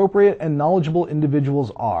the appropriate and knowledgeable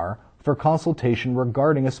individuals are for consultation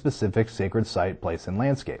regarding a specific sacred site, place, and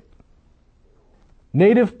landscape.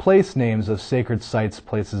 Native place names of sacred sites,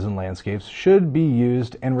 places, and landscapes should be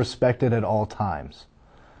used and respected at all times.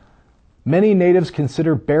 Many natives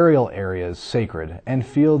consider burial areas sacred and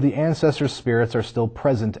feel the ancestor spirits are still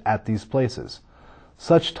present at these places.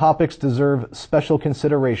 Such topics deserve special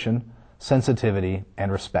consideration, sensitivity,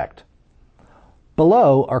 and respect.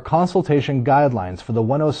 Below are consultation guidelines for the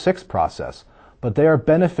 106 process, but they are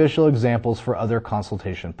beneficial examples for other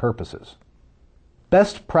consultation purposes.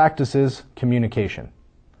 Best practices communication.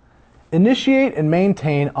 Initiate and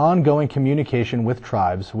maintain ongoing communication with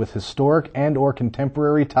tribes with historic and/or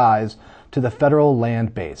contemporary ties to the federal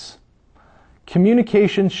land base.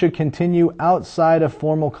 Communication should continue outside of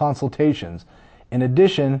formal consultations, in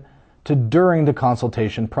addition to during the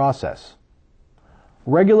consultation process.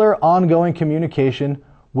 Regular ongoing communication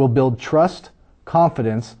will build trust,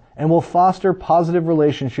 confidence, and will foster positive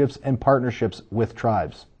relationships and partnerships with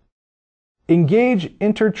tribes. Engage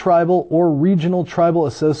intertribal or regional tribal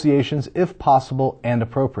associations if possible and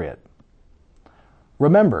appropriate.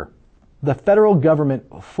 Remember, the federal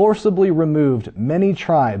government forcibly removed many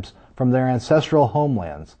tribes from their ancestral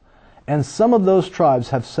homelands, and some of those tribes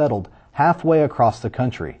have settled halfway across the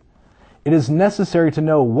country. It is necessary to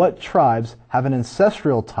know what tribes have an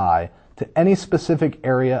ancestral tie to any specific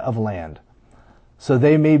area of land, so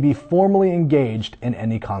they may be formally engaged in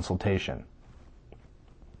any consultation.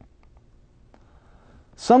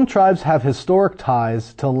 Some tribes have historic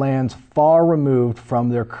ties to lands far removed from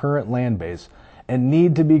their current land base and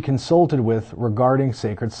need to be consulted with regarding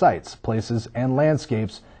sacred sites, places, and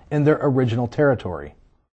landscapes in their original territory.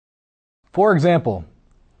 For example,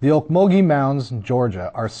 the Ocmulgee Mounds in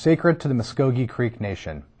Georgia are sacred to the Muskogee Creek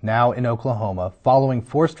Nation, now in Oklahoma, following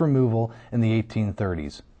forced removal in the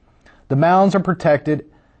 1830s. The mounds are protected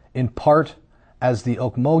in part as the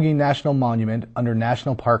Ocmulgee National Monument under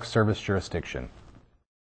National Park Service jurisdiction.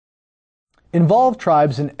 Involve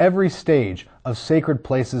tribes in every stage of sacred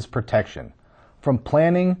places protection, from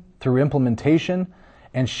planning through implementation,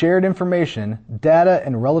 and shared information, data,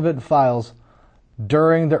 and relevant files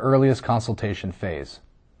during the earliest consultation phase.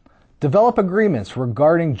 Develop agreements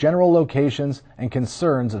regarding general locations and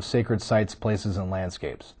concerns of sacred sites, places, and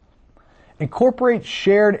landscapes. Incorporate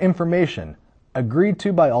shared information, agreed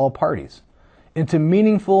to by all parties, into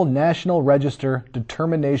meaningful National Register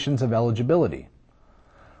determinations of eligibility.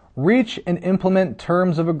 Reach and implement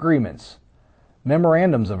terms of agreements,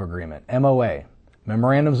 memorandums of agreement, MOA,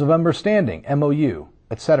 memorandums of understanding, MOU,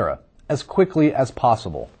 etc., as quickly as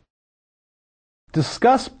possible.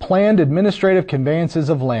 Discuss planned administrative conveyances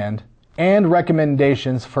of land and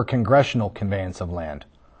recommendations for congressional conveyance of land.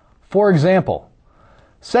 For example,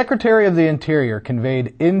 Secretary of the Interior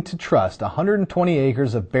conveyed into trust 120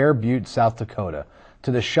 acres of Bear Butte, South Dakota,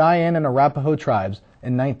 to the Cheyenne and Arapaho tribes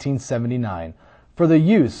in 1979 for the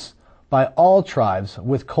use by all tribes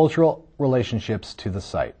with cultural relationships to the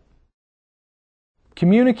site.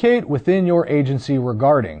 Communicate within your agency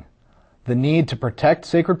regarding the need to protect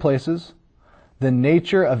sacred places, the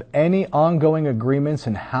nature of any ongoing agreements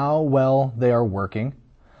and how well they are working,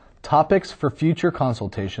 topics for future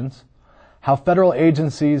consultations, how federal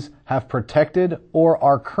agencies have protected or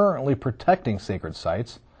are currently protecting sacred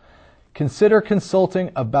sites. Consider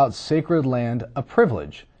consulting about sacred land a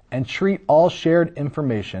privilege and treat all shared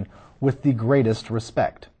information with the greatest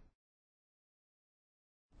respect.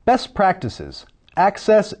 Best practices,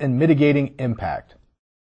 access and mitigating impact.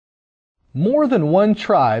 More than one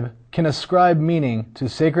tribe can ascribe meaning to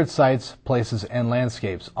sacred sites, places, and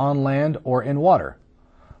landscapes on land or in water.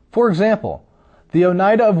 For example, the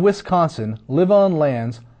Oneida of Wisconsin live on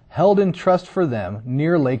lands held in trust for them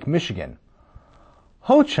near Lake Michigan.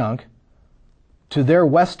 Ho-Chunk, to their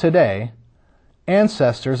west today,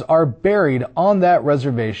 ancestors are buried on that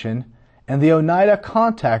reservation, and the Oneida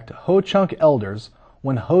contact Ho-Chunk elders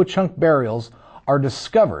when Ho-Chunk burials are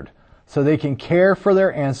discovered so they can care for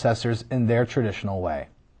their ancestors in their traditional way.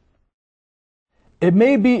 It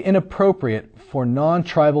may be inappropriate for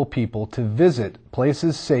non-tribal people to visit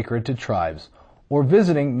places sacred to tribes, or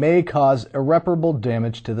visiting may cause irreparable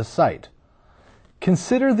damage to the site.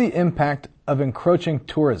 Consider the impact of encroaching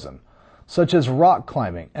tourism, such as rock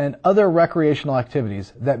climbing and other recreational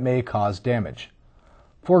activities that may cause damage.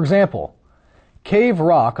 For example, Cave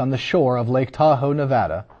Rock on the shore of Lake Tahoe,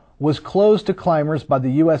 Nevada, was closed to climbers by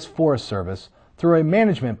the U.S. Forest Service through a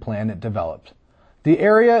management plan it developed. The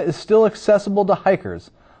area is still accessible to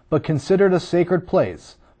hikers, but considered a sacred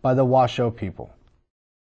place by the Washoe people.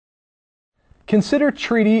 Consider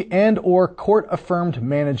treaty and/or court-affirmed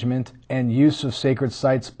management and use of sacred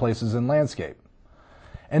sites, places, and landscape,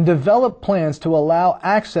 and develop plans to allow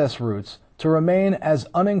access routes to remain as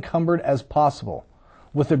unencumbered as possible,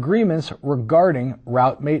 with agreements regarding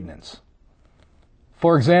route maintenance.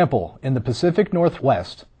 For example, in the Pacific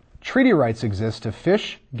Northwest, treaty rights exist to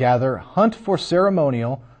fish, gather, hunt for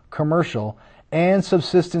ceremonial, commercial, and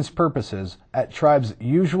subsistence purposes at tribes'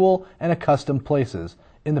 usual and accustomed places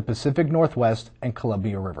in the Pacific Northwest and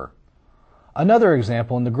Columbia River. Another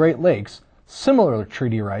example, in the Great Lakes, similar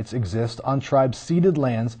treaty rights exist on tribes' ceded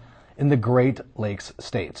lands in the Great Lakes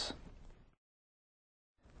states.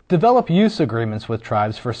 Develop use agreements with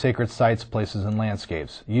tribes for sacred sites, places, and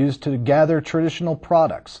landscapes used to gather traditional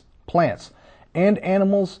products, plants, and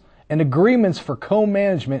animals, and agreements for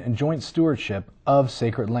co-management and joint stewardship of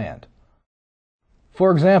sacred land.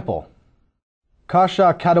 For example,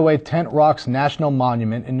 Cacha-Catuay Tent Rocks National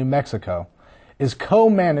Monument in New Mexico is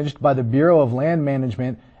co-managed by the Bureau of Land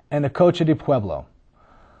Management and Ococha de Pueblo.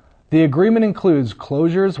 The agreement includes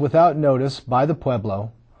closures without notice by the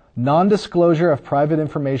Pueblo, non-disclosure of private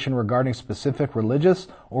information regarding specific religious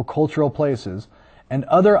or cultural places, and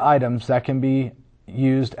other items that can be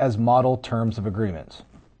used as model terms of agreements.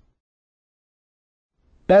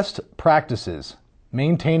 Best practices,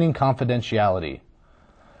 maintaining confidentiality.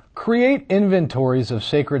 Create inventories of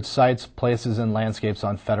sacred sites, places, and landscapes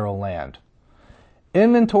on federal land.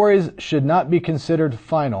 Inventories should not be considered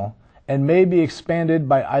final and may be expanded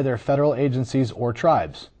by either federal agencies or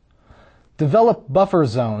tribes. Develop buffer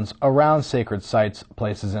zones around sacred sites,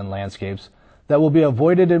 places, and landscapes that will be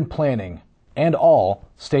avoided in planning and all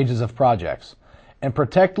stages of projects, and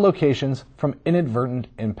protect locations from inadvertent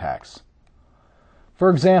impacts. For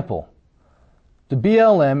example, the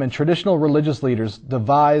BLM and traditional religious leaders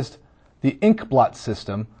devised the inkblot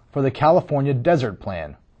system for the California Desert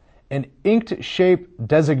Plan. An inked shape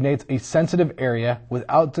designates a sensitive area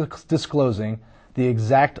without disclosing the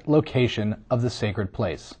exact location of the sacred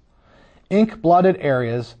place. Ink-blotted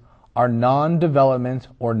areas are non-development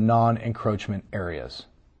or non-encroachment areas.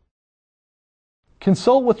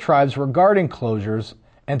 Consult with tribes regarding closures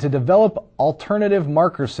and to develop alternative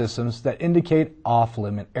marker systems that indicate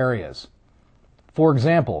off-limit areas. For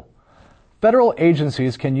example, federal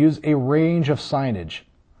agencies can use a range of signage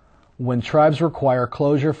when tribes require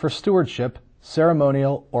closure for stewardship,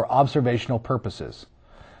 ceremonial, or observational purposes.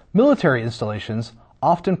 Military installations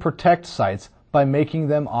often protect sites by making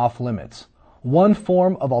them off-limits. One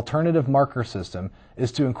form of alternative marker system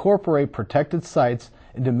is to incorporate protected sites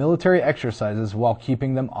into military exercises while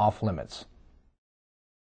keeping them off-limits.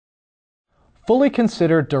 Fully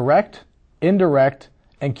consider direct, indirect,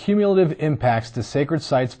 and cumulative impacts to sacred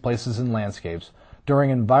sites, places, and landscapes during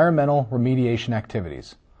environmental remediation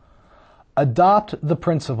activities. Adopt the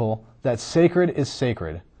principle that sacred is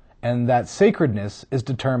sacred and that sacredness is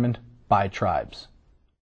determined by tribes.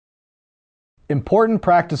 Important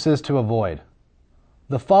practices to avoid.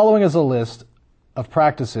 The following is a list of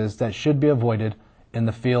practices that should be avoided in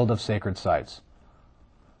the field of sacred sites.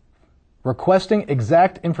 Requesting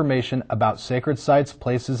exact information about sacred sites,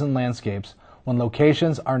 places, and landscapes when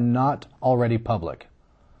locations are not already public.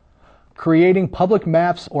 Creating public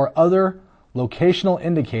maps or other locational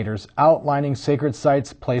indicators outlining sacred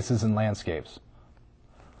sites, places, and landscapes.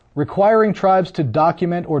 Requiring tribes to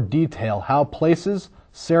document or detail how places,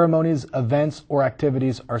 ceremonies, events, or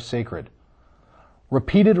activities are sacred.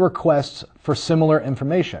 Repeated requests for similar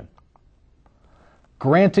information.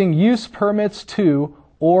 Granting use permits to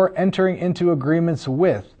or entering into agreements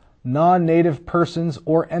with non-native persons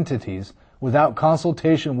or entities without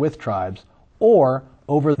consultation with tribes or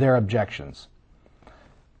over their objections.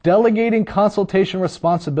 Delegating consultation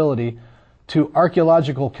responsibility to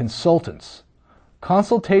archaeological consultants.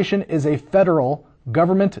 Consultation is a federal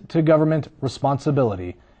government-to-government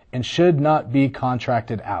responsibility and should not be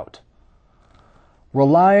contracted out.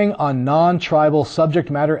 Relying on non-tribal subject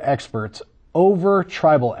matter experts over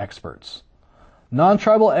tribal experts.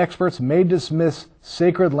 Non-tribal experts may dismiss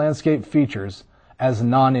sacred landscape features as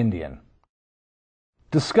non-Indian.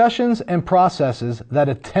 Discussions and processes that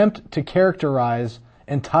attempt to characterize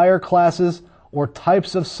entire classes or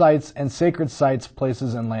types of sites and sacred sites,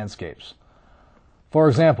 places, and landscapes. For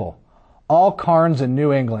example, all cairns in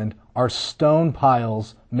New England are stone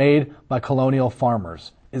piles made by colonial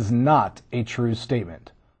farmers is not a true statement.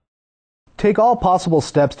 Take all possible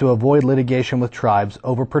steps to avoid litigation with tribes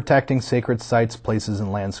over protecting sacred sites, places,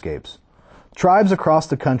 and landscapes. Tribes across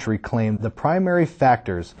the country claim the primary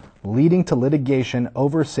factors leading to litigation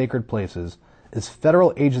over sacred places is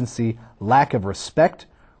federal agency lack of respect,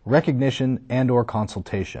 recognition, and/or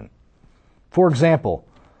consultation. For example,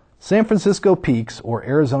 San Francisco Peaks or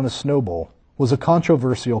Arizona Snow Bowl was a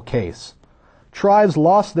controversial case. Tribes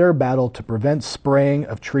lost their battle to prevent spraying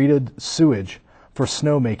of treated sewage for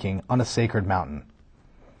snowmaking on a sacred mountain.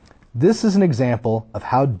 This is an example of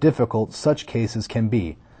how difficult such cases can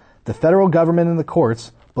be. The federal government and the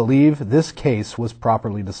courts believe this case was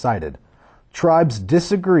properly decided. Tribes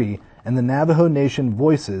disagree, and the Navajo Nation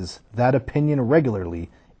voices that opinion regularly,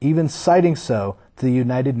 even citing so to the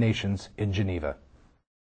United Nations in Geneva.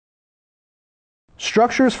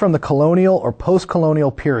 Structures from the colonial or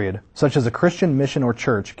post-colonial period, such as a Christian mission or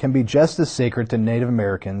church, can be just as sacred to Native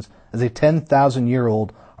Americans as a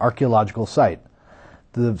 10,000-year-old archaeological site.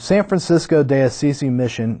 The San Francisco de Assisi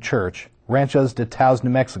Mission Church, Ranchos de Taos,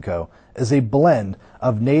 New Mexico, is a blend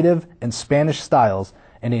of Native and Spanish styles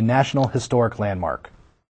and a National Historic Landmark.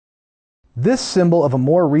 This symbol of a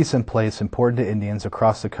more recent place important to Indians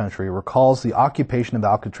across the country recalls the occupation of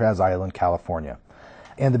Alcatraz Island, California,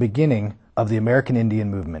 and the beginning of the American Indian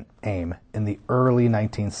Movement, AIM, in the early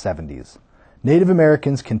 1970s. Native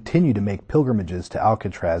Americans continue to make pilgrimages to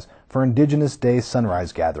Alcatraz for Indigenous Day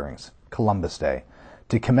sunrise gatherings, Columbus Day,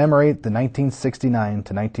 to commemorate the 1969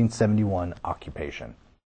 to 1971 occupation.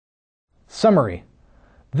 Summary.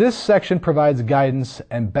 This section provides guidance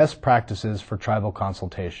and best practices for tribal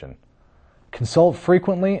consultation. Consult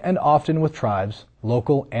frequently and often with tribes,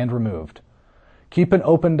 local and removed. Keep an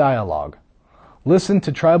open dialogue. Listen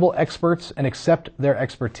to tribal experts and accept their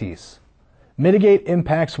expertise. Mitigate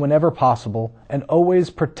impacts whenever possible and always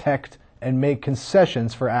protect and make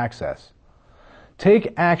concessions for access.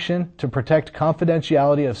 Take action to protect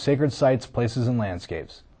confidentiality of sacred sites, places, and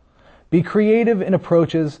landscapes. Be creative in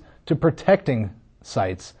approaches to protecting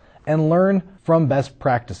sites and learn from best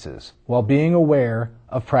practices while being aware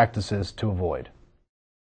of practices to avoid.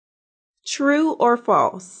 True or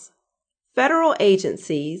false? Federal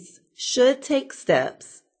agencies should take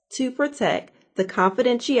steps to protect the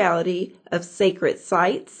confidentiality of sacred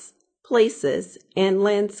sites, places, and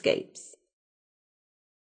landscapes.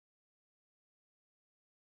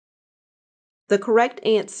 The correct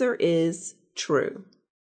answer is true.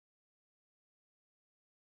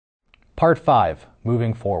 Part 5.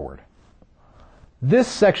 Moving forward. This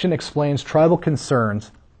section explains tribal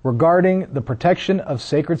concerns regarding the protection of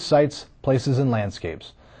sacred sites, places, and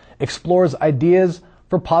landscapes, explores ideas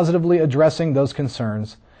for positively addressing those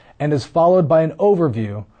concerns, and is followed by an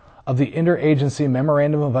overview of the Interagency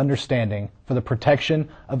Memorandum of Understanding for the Protection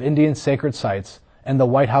of Indian Sacred Sites and the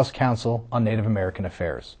White House Council on Native American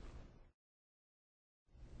Affairs.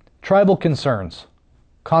 Tribal concerns.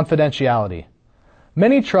 Confidentiality.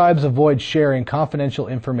 Many tribes avoid sharing confidential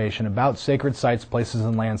information about sacred sites, places,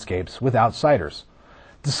 and landscapes with outsiders.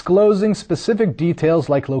 Disclosing specific details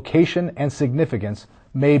like location and significance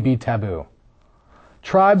may be taboo.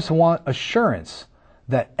 Tribes want assurance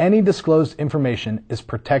that any disclosed information is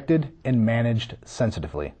protected and managed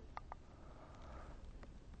sensitively.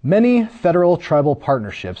 Many federal tribal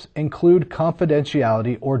partnerships include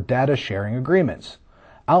confidentiality or data sharing agreements,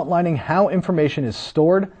 outlining how information is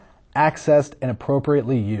stored, accessed, and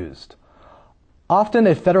appropriately used. Often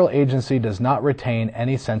a federal agency does not retain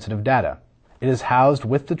any sensitive data. It is housed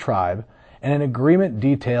with the tribe, and an agreement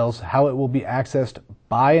details how it will be accessed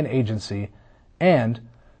by an agency and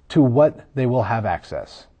to what they will have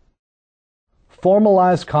access.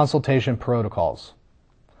 Formalized consultation protocols.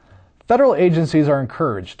 Federal agencies are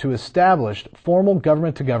encouraged to establish formal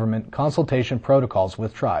government-to-government consultation protocols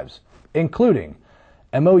with tribes, including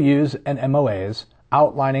MOUs and MOAs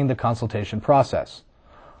outlining the consultation process,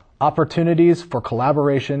 opportunities for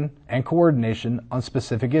collaboration and coordination on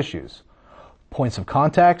specific issues, points of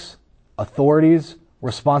contacts, authorities,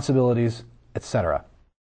 responsibilities, etc.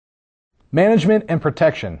 Management and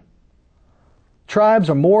protection. Tribes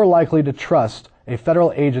are more likely to trust a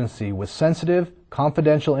federal agency with sensitive,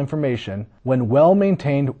 confidential information when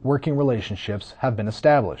well-maintained working relationships have been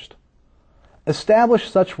established. Establish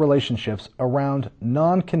such relationships around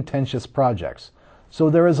non-contentious projects, so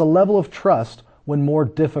there is a level of trust when more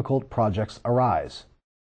difficult projects arise.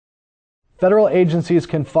 Federal agencies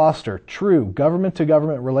can foster true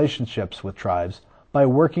government-to-government relationships with tribes by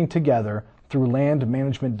working together through land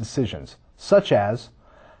management decisions, such as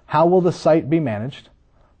how will the site be managed,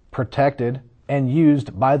 protected, and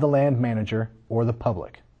used by the land manager or the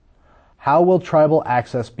public? How will tribal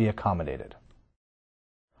access be accommodated?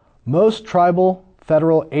 Most tribal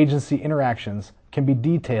federal agency interactions can be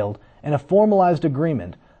detailed in a formalized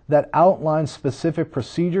agreement that outlines specific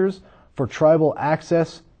procedures for tribal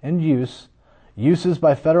access and use, uses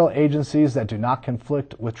by federal agencies that do not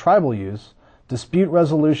conflict with tribal use, dispute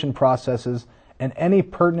resolution processes, and any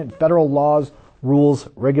pertinent federal laws, rules,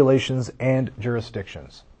 regulations, and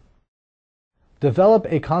jurisdictions. Develop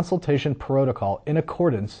a consultation protocol in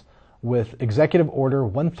accordance with Executive Order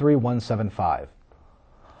 13175.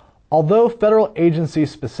 Although federal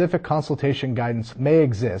agency-specific consultation guidance may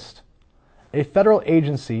exist, a federal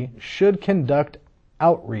agency should conduct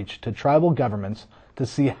outreach to tribal governments to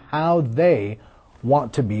see how they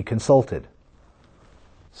want to be consulted.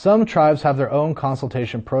 Some tribes have their own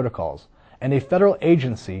consultation protocols, and a federal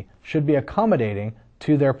agency should be accommodating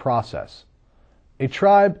to their process. A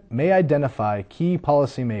tribe may identify key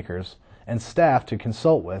policymakers and staff to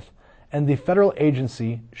consult with, and the federal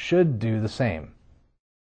agency should do the same.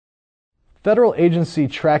 Federal agency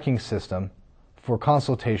tracking system for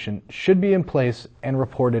consultation should be in place and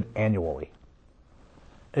reported annually.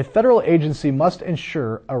 A federal agency must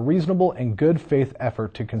ensure a reasonable and good faith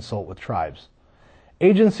effort to consult with tribes.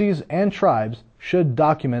 Agencies and tribes should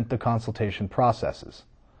document the consultation processes.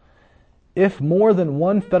 If more than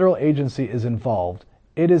one federal agency is involved,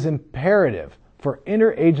 it is imperative for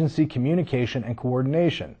interagency communication and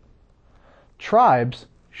coordination. Tribes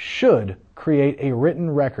should create a written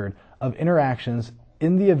record of interactions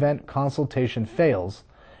in the event consultation fails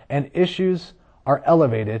and issues are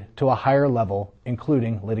elevated to a higher level,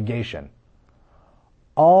 including litigation.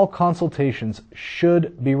 All consultations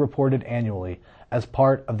should be reported annually as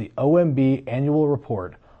part of the OMB Annual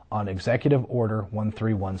Report on Executive Order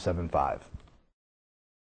 13175.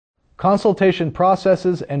 Consultation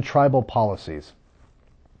processes and tribal policies.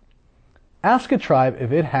 Ask a tribe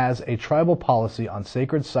if it has a tribal policy on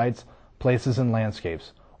sacred sites, places, and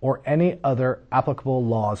landscapes, or any other applicable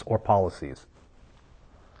laws or policies.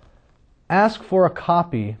 Ask for a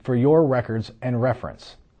copy for your records and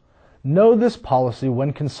reference. Know this policy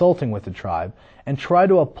when consulting with the tribe and try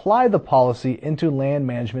to apply the policy into land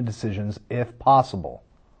management decisions if possible.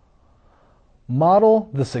 Model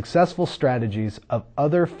the successful strategies of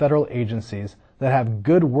other federal agencies that have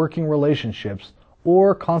good working relationships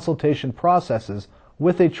or consultation processes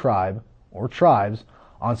with a tribe or tribes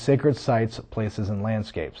on sacred sites, places, and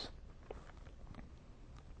landscapes.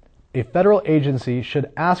 A federal agency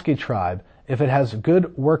should ask a tribe if it has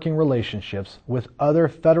good working relationships with other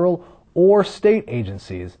federal or state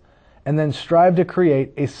agencies, and then strive to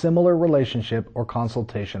create a similar relationship or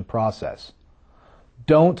consultation process.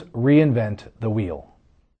 Don't reinvent the wheel.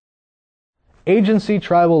 Agency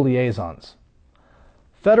tribal liaisons.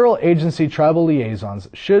 Federal agency tribal liaisons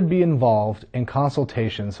should be involved in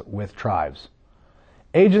consultations with tribes.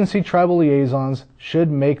 Agency tribal liaisons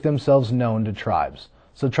should make themselves known to tribes,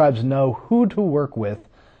 so tribes know who to work with,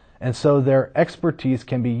 and so their expertise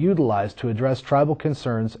can be utilized to address tribal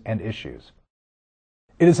concerns and issues.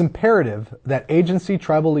 It is imperative that agency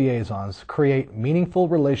tribal liaisons create meaningful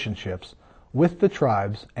relationships with the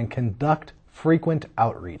tribes and conduct frequent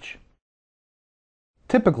outreach.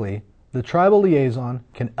 Typically, the tribal liaison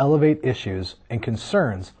can elevate issues and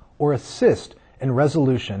concerns or assist in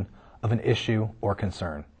resolution of an issue or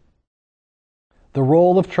concern. The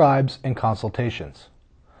role of tribes in consultations.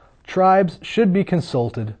 Tribes should be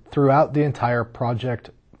consulted throughout the entire project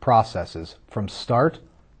processes from start,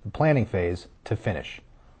 the planning phase, to finish.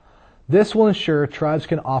 This will ensure tribes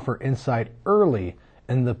can offer insight early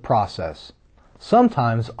in the process,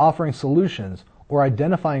 sometimes offering solutions or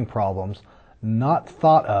identifying problems not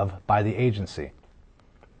thought of by the agency.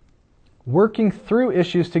 Working through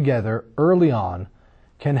issues together early on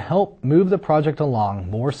can help move the project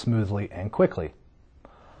along more smoothly and quickly.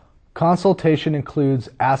 Consultation includes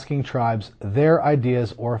asking tribes their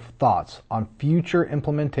ideas or thoughts on future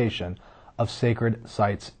implementation of sacred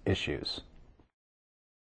sites issues.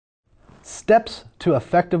 Steps to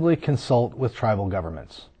effectively consult with tribal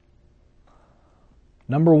governments.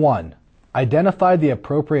 Number 1, identify the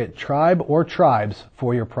appropriate tribe or tribes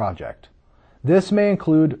for your project. This may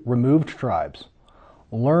include removed tribes.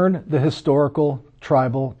 Learn the historical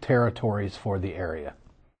tribal territories for the area.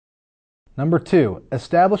 Number 2,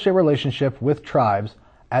 establish a relationship with tribes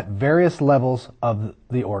at various levels of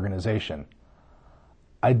the organization.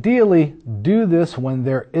 Ideally, do this when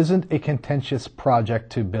there isn't a contentious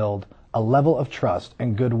project to build a level of trust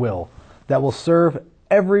and goodwill that will serve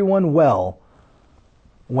everyone well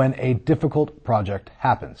when a difficult project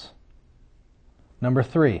happens. Number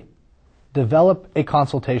 3, develop a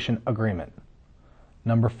consultation agreement.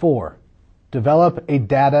 Number 4, develop a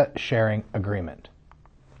data sharing agreement.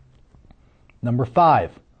 Number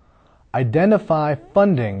 5, identify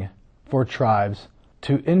funding for tribes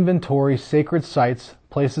to inventory sacred sites,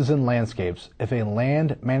 places, and landscapes if a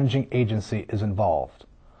land managing agency is involved.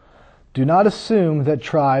 Do not assume that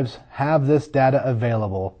tribes have this data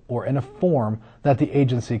available or in a form that the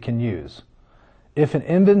agency can use. If an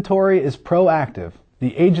inventory is proactive,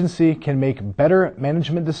 the agency can make better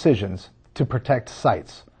management decisions to protect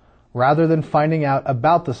sites, rather than finding out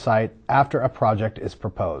about the site after a project is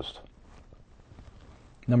proposed.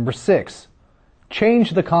 Number 6,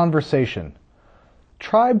 change the conversation.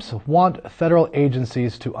 Tribes want federal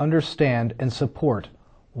agencies to understand and support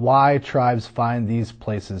why tribes find these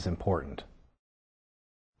places important.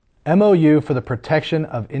 MOU for the protection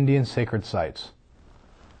of Indian sacred sites.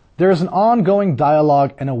 There is an ongoing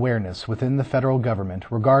dialogue and awareness within the federal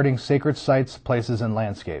government regarding sacred sites, places, and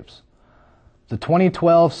landscapes. The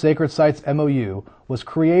 2012 Sacred Sites MOU was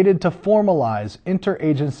created to formalize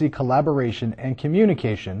interagency collaboration and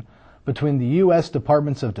communication between the U.S.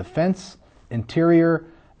 Departments of Defense, Interior,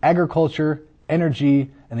 Agriculture, Energy,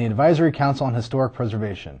 and the Advisory Council on Historic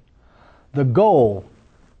Preservation. The goal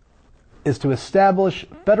is to establish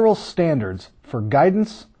federal standards for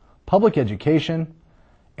guidance, public education,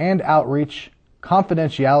 and outreach,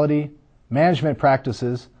 confidentiality, management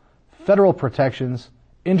practices, federal protections,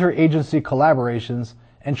 interagency collaborations,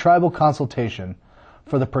 and tribal consultation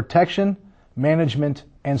for the protection, management,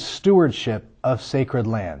 and stewardship of sacred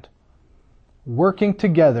land. Working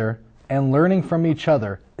together and learning from each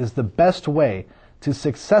other is the best way to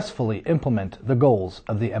successfully implement the goals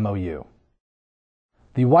of the MOU.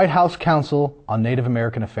 The White House Council on Native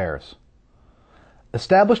American Affairs.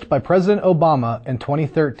 Established by President Obama in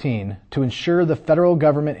 2013 to ensure the federal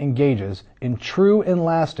government engages in true and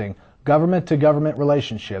lasting government-to-government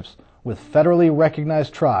relationships with federally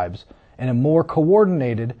recognized tribes in a more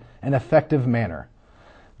coordinated and effective manner.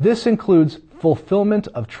 This includes fulfillment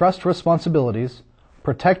of trust responsibilities,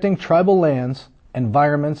 protecting tribal lands,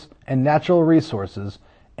 environments, and natural resources,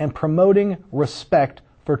 and promoting respect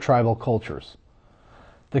for tribal cultures.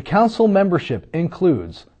 The council membership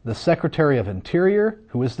includes the Secretary of Interior,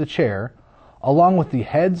 who is the chair, along with the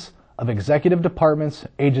heads of executive departments,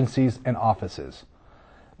 agencies, and offices.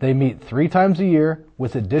 They meet 3 times a year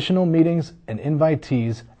with additional meetings and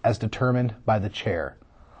invitees as determined by the chair.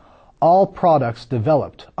 All products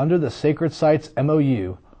developed under the Sacred Sites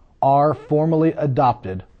MOU are formally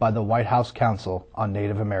adopted by the White House Council on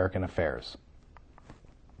Native American Affairs.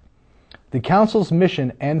 The Council's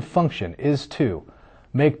mission and function is to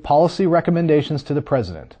make policy recommendations to the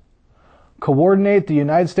President, coordinate the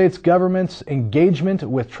United States government's engagement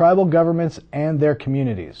with tribal governments and their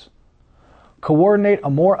communities, coordinate a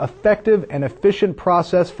more effective and efficient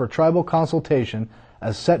process for tribal consultation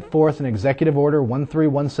as set forth in Executive Order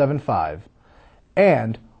 13175,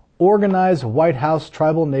 and organize White House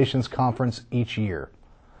Tribal Nations Conference each year.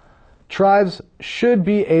 Tribes should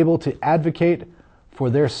be able to advocate for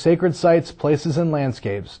their sacred sites, places, and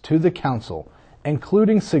landscapes to the Council,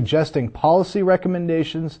 including suggesting policy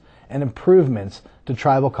recommendations and improvements to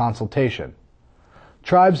tribal consultation.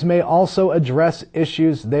 Tribes may also address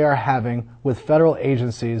issues they are having with federal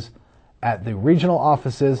agencies at the regional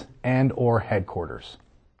offices and/or headquarters.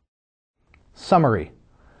 Summary.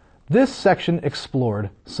 This section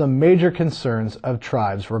explored some major concerns of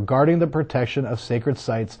tribes regarding the protection of sacred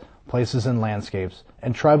sites, places, and landscapes,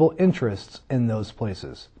 and tribal interests in those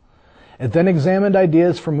places. It then examined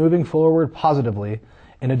ideas for moving forward positively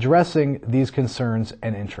in addressing these concerns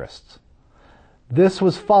and interests. This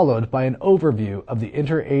was followed by an overview of the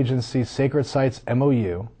Interagency Sacred Sites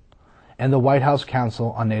MOU and the White House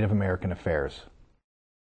Council on Native American Affairs.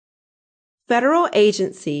 Federal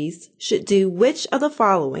agencies should do which of the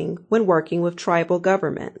following when working with tribal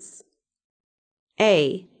governments?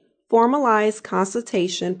 A. Formalize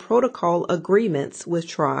consultation protocol agreements with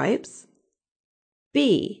tribes.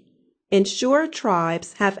 B. Ensure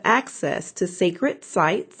tribes have access to sacred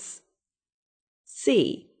sites.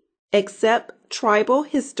 C. Accept tribal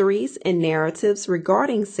histories and narratives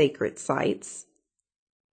regarding sacred sites.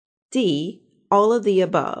 D. All of the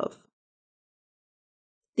above.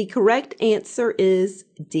 The correct answer is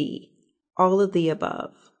D. All of the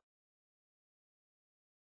above.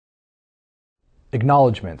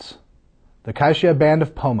 Acknowledgements. The Kaishia Band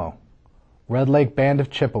of Pomo, Red Lake Band of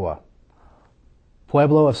Chippewa,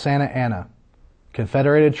 Pueblo of Santa Ana,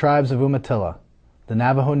 Confederated Tribes of Umatilla, the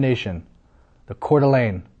Navajo Nation, the Coeur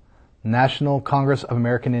d'Alene, National Congress of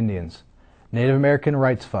American Indians, Native American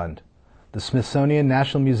Rights Fund, the Smithsonian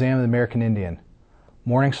National Museum of the American Indian,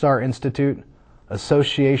 Morningstar Institute,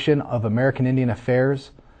 Association of American Indian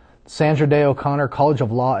Affairs, Sandra Day O'Connor College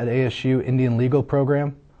of Law at ASU Indian Legal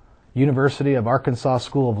Program, University of Arkansas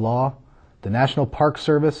School of Law, the National Park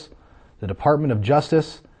Service, the Department of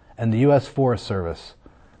Justice, and the U.S. Forest Service.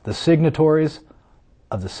 The signatories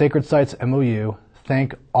of the Sacred Sites MOU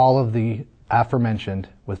thank all of the aforementioned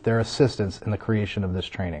with their assistance in the creation of this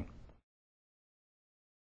training.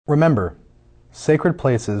 Remember, sacred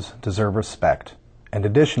places deserve respect, and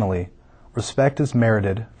additionally, respect is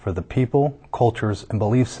merited for the people, cultures, and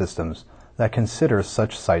belief systems that consider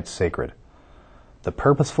such sites sacred. The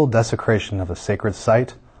purposeful desecration of a sacred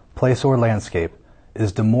site, place, or landscape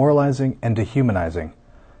is demoralizing and dehumanizing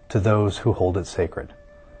to those who hold it sacred.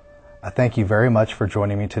 I thank you very much for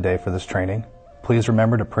joining me today for this training. Please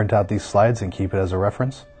remember to print out these slides and keep it as a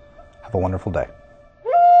reference. Have a wonderful day.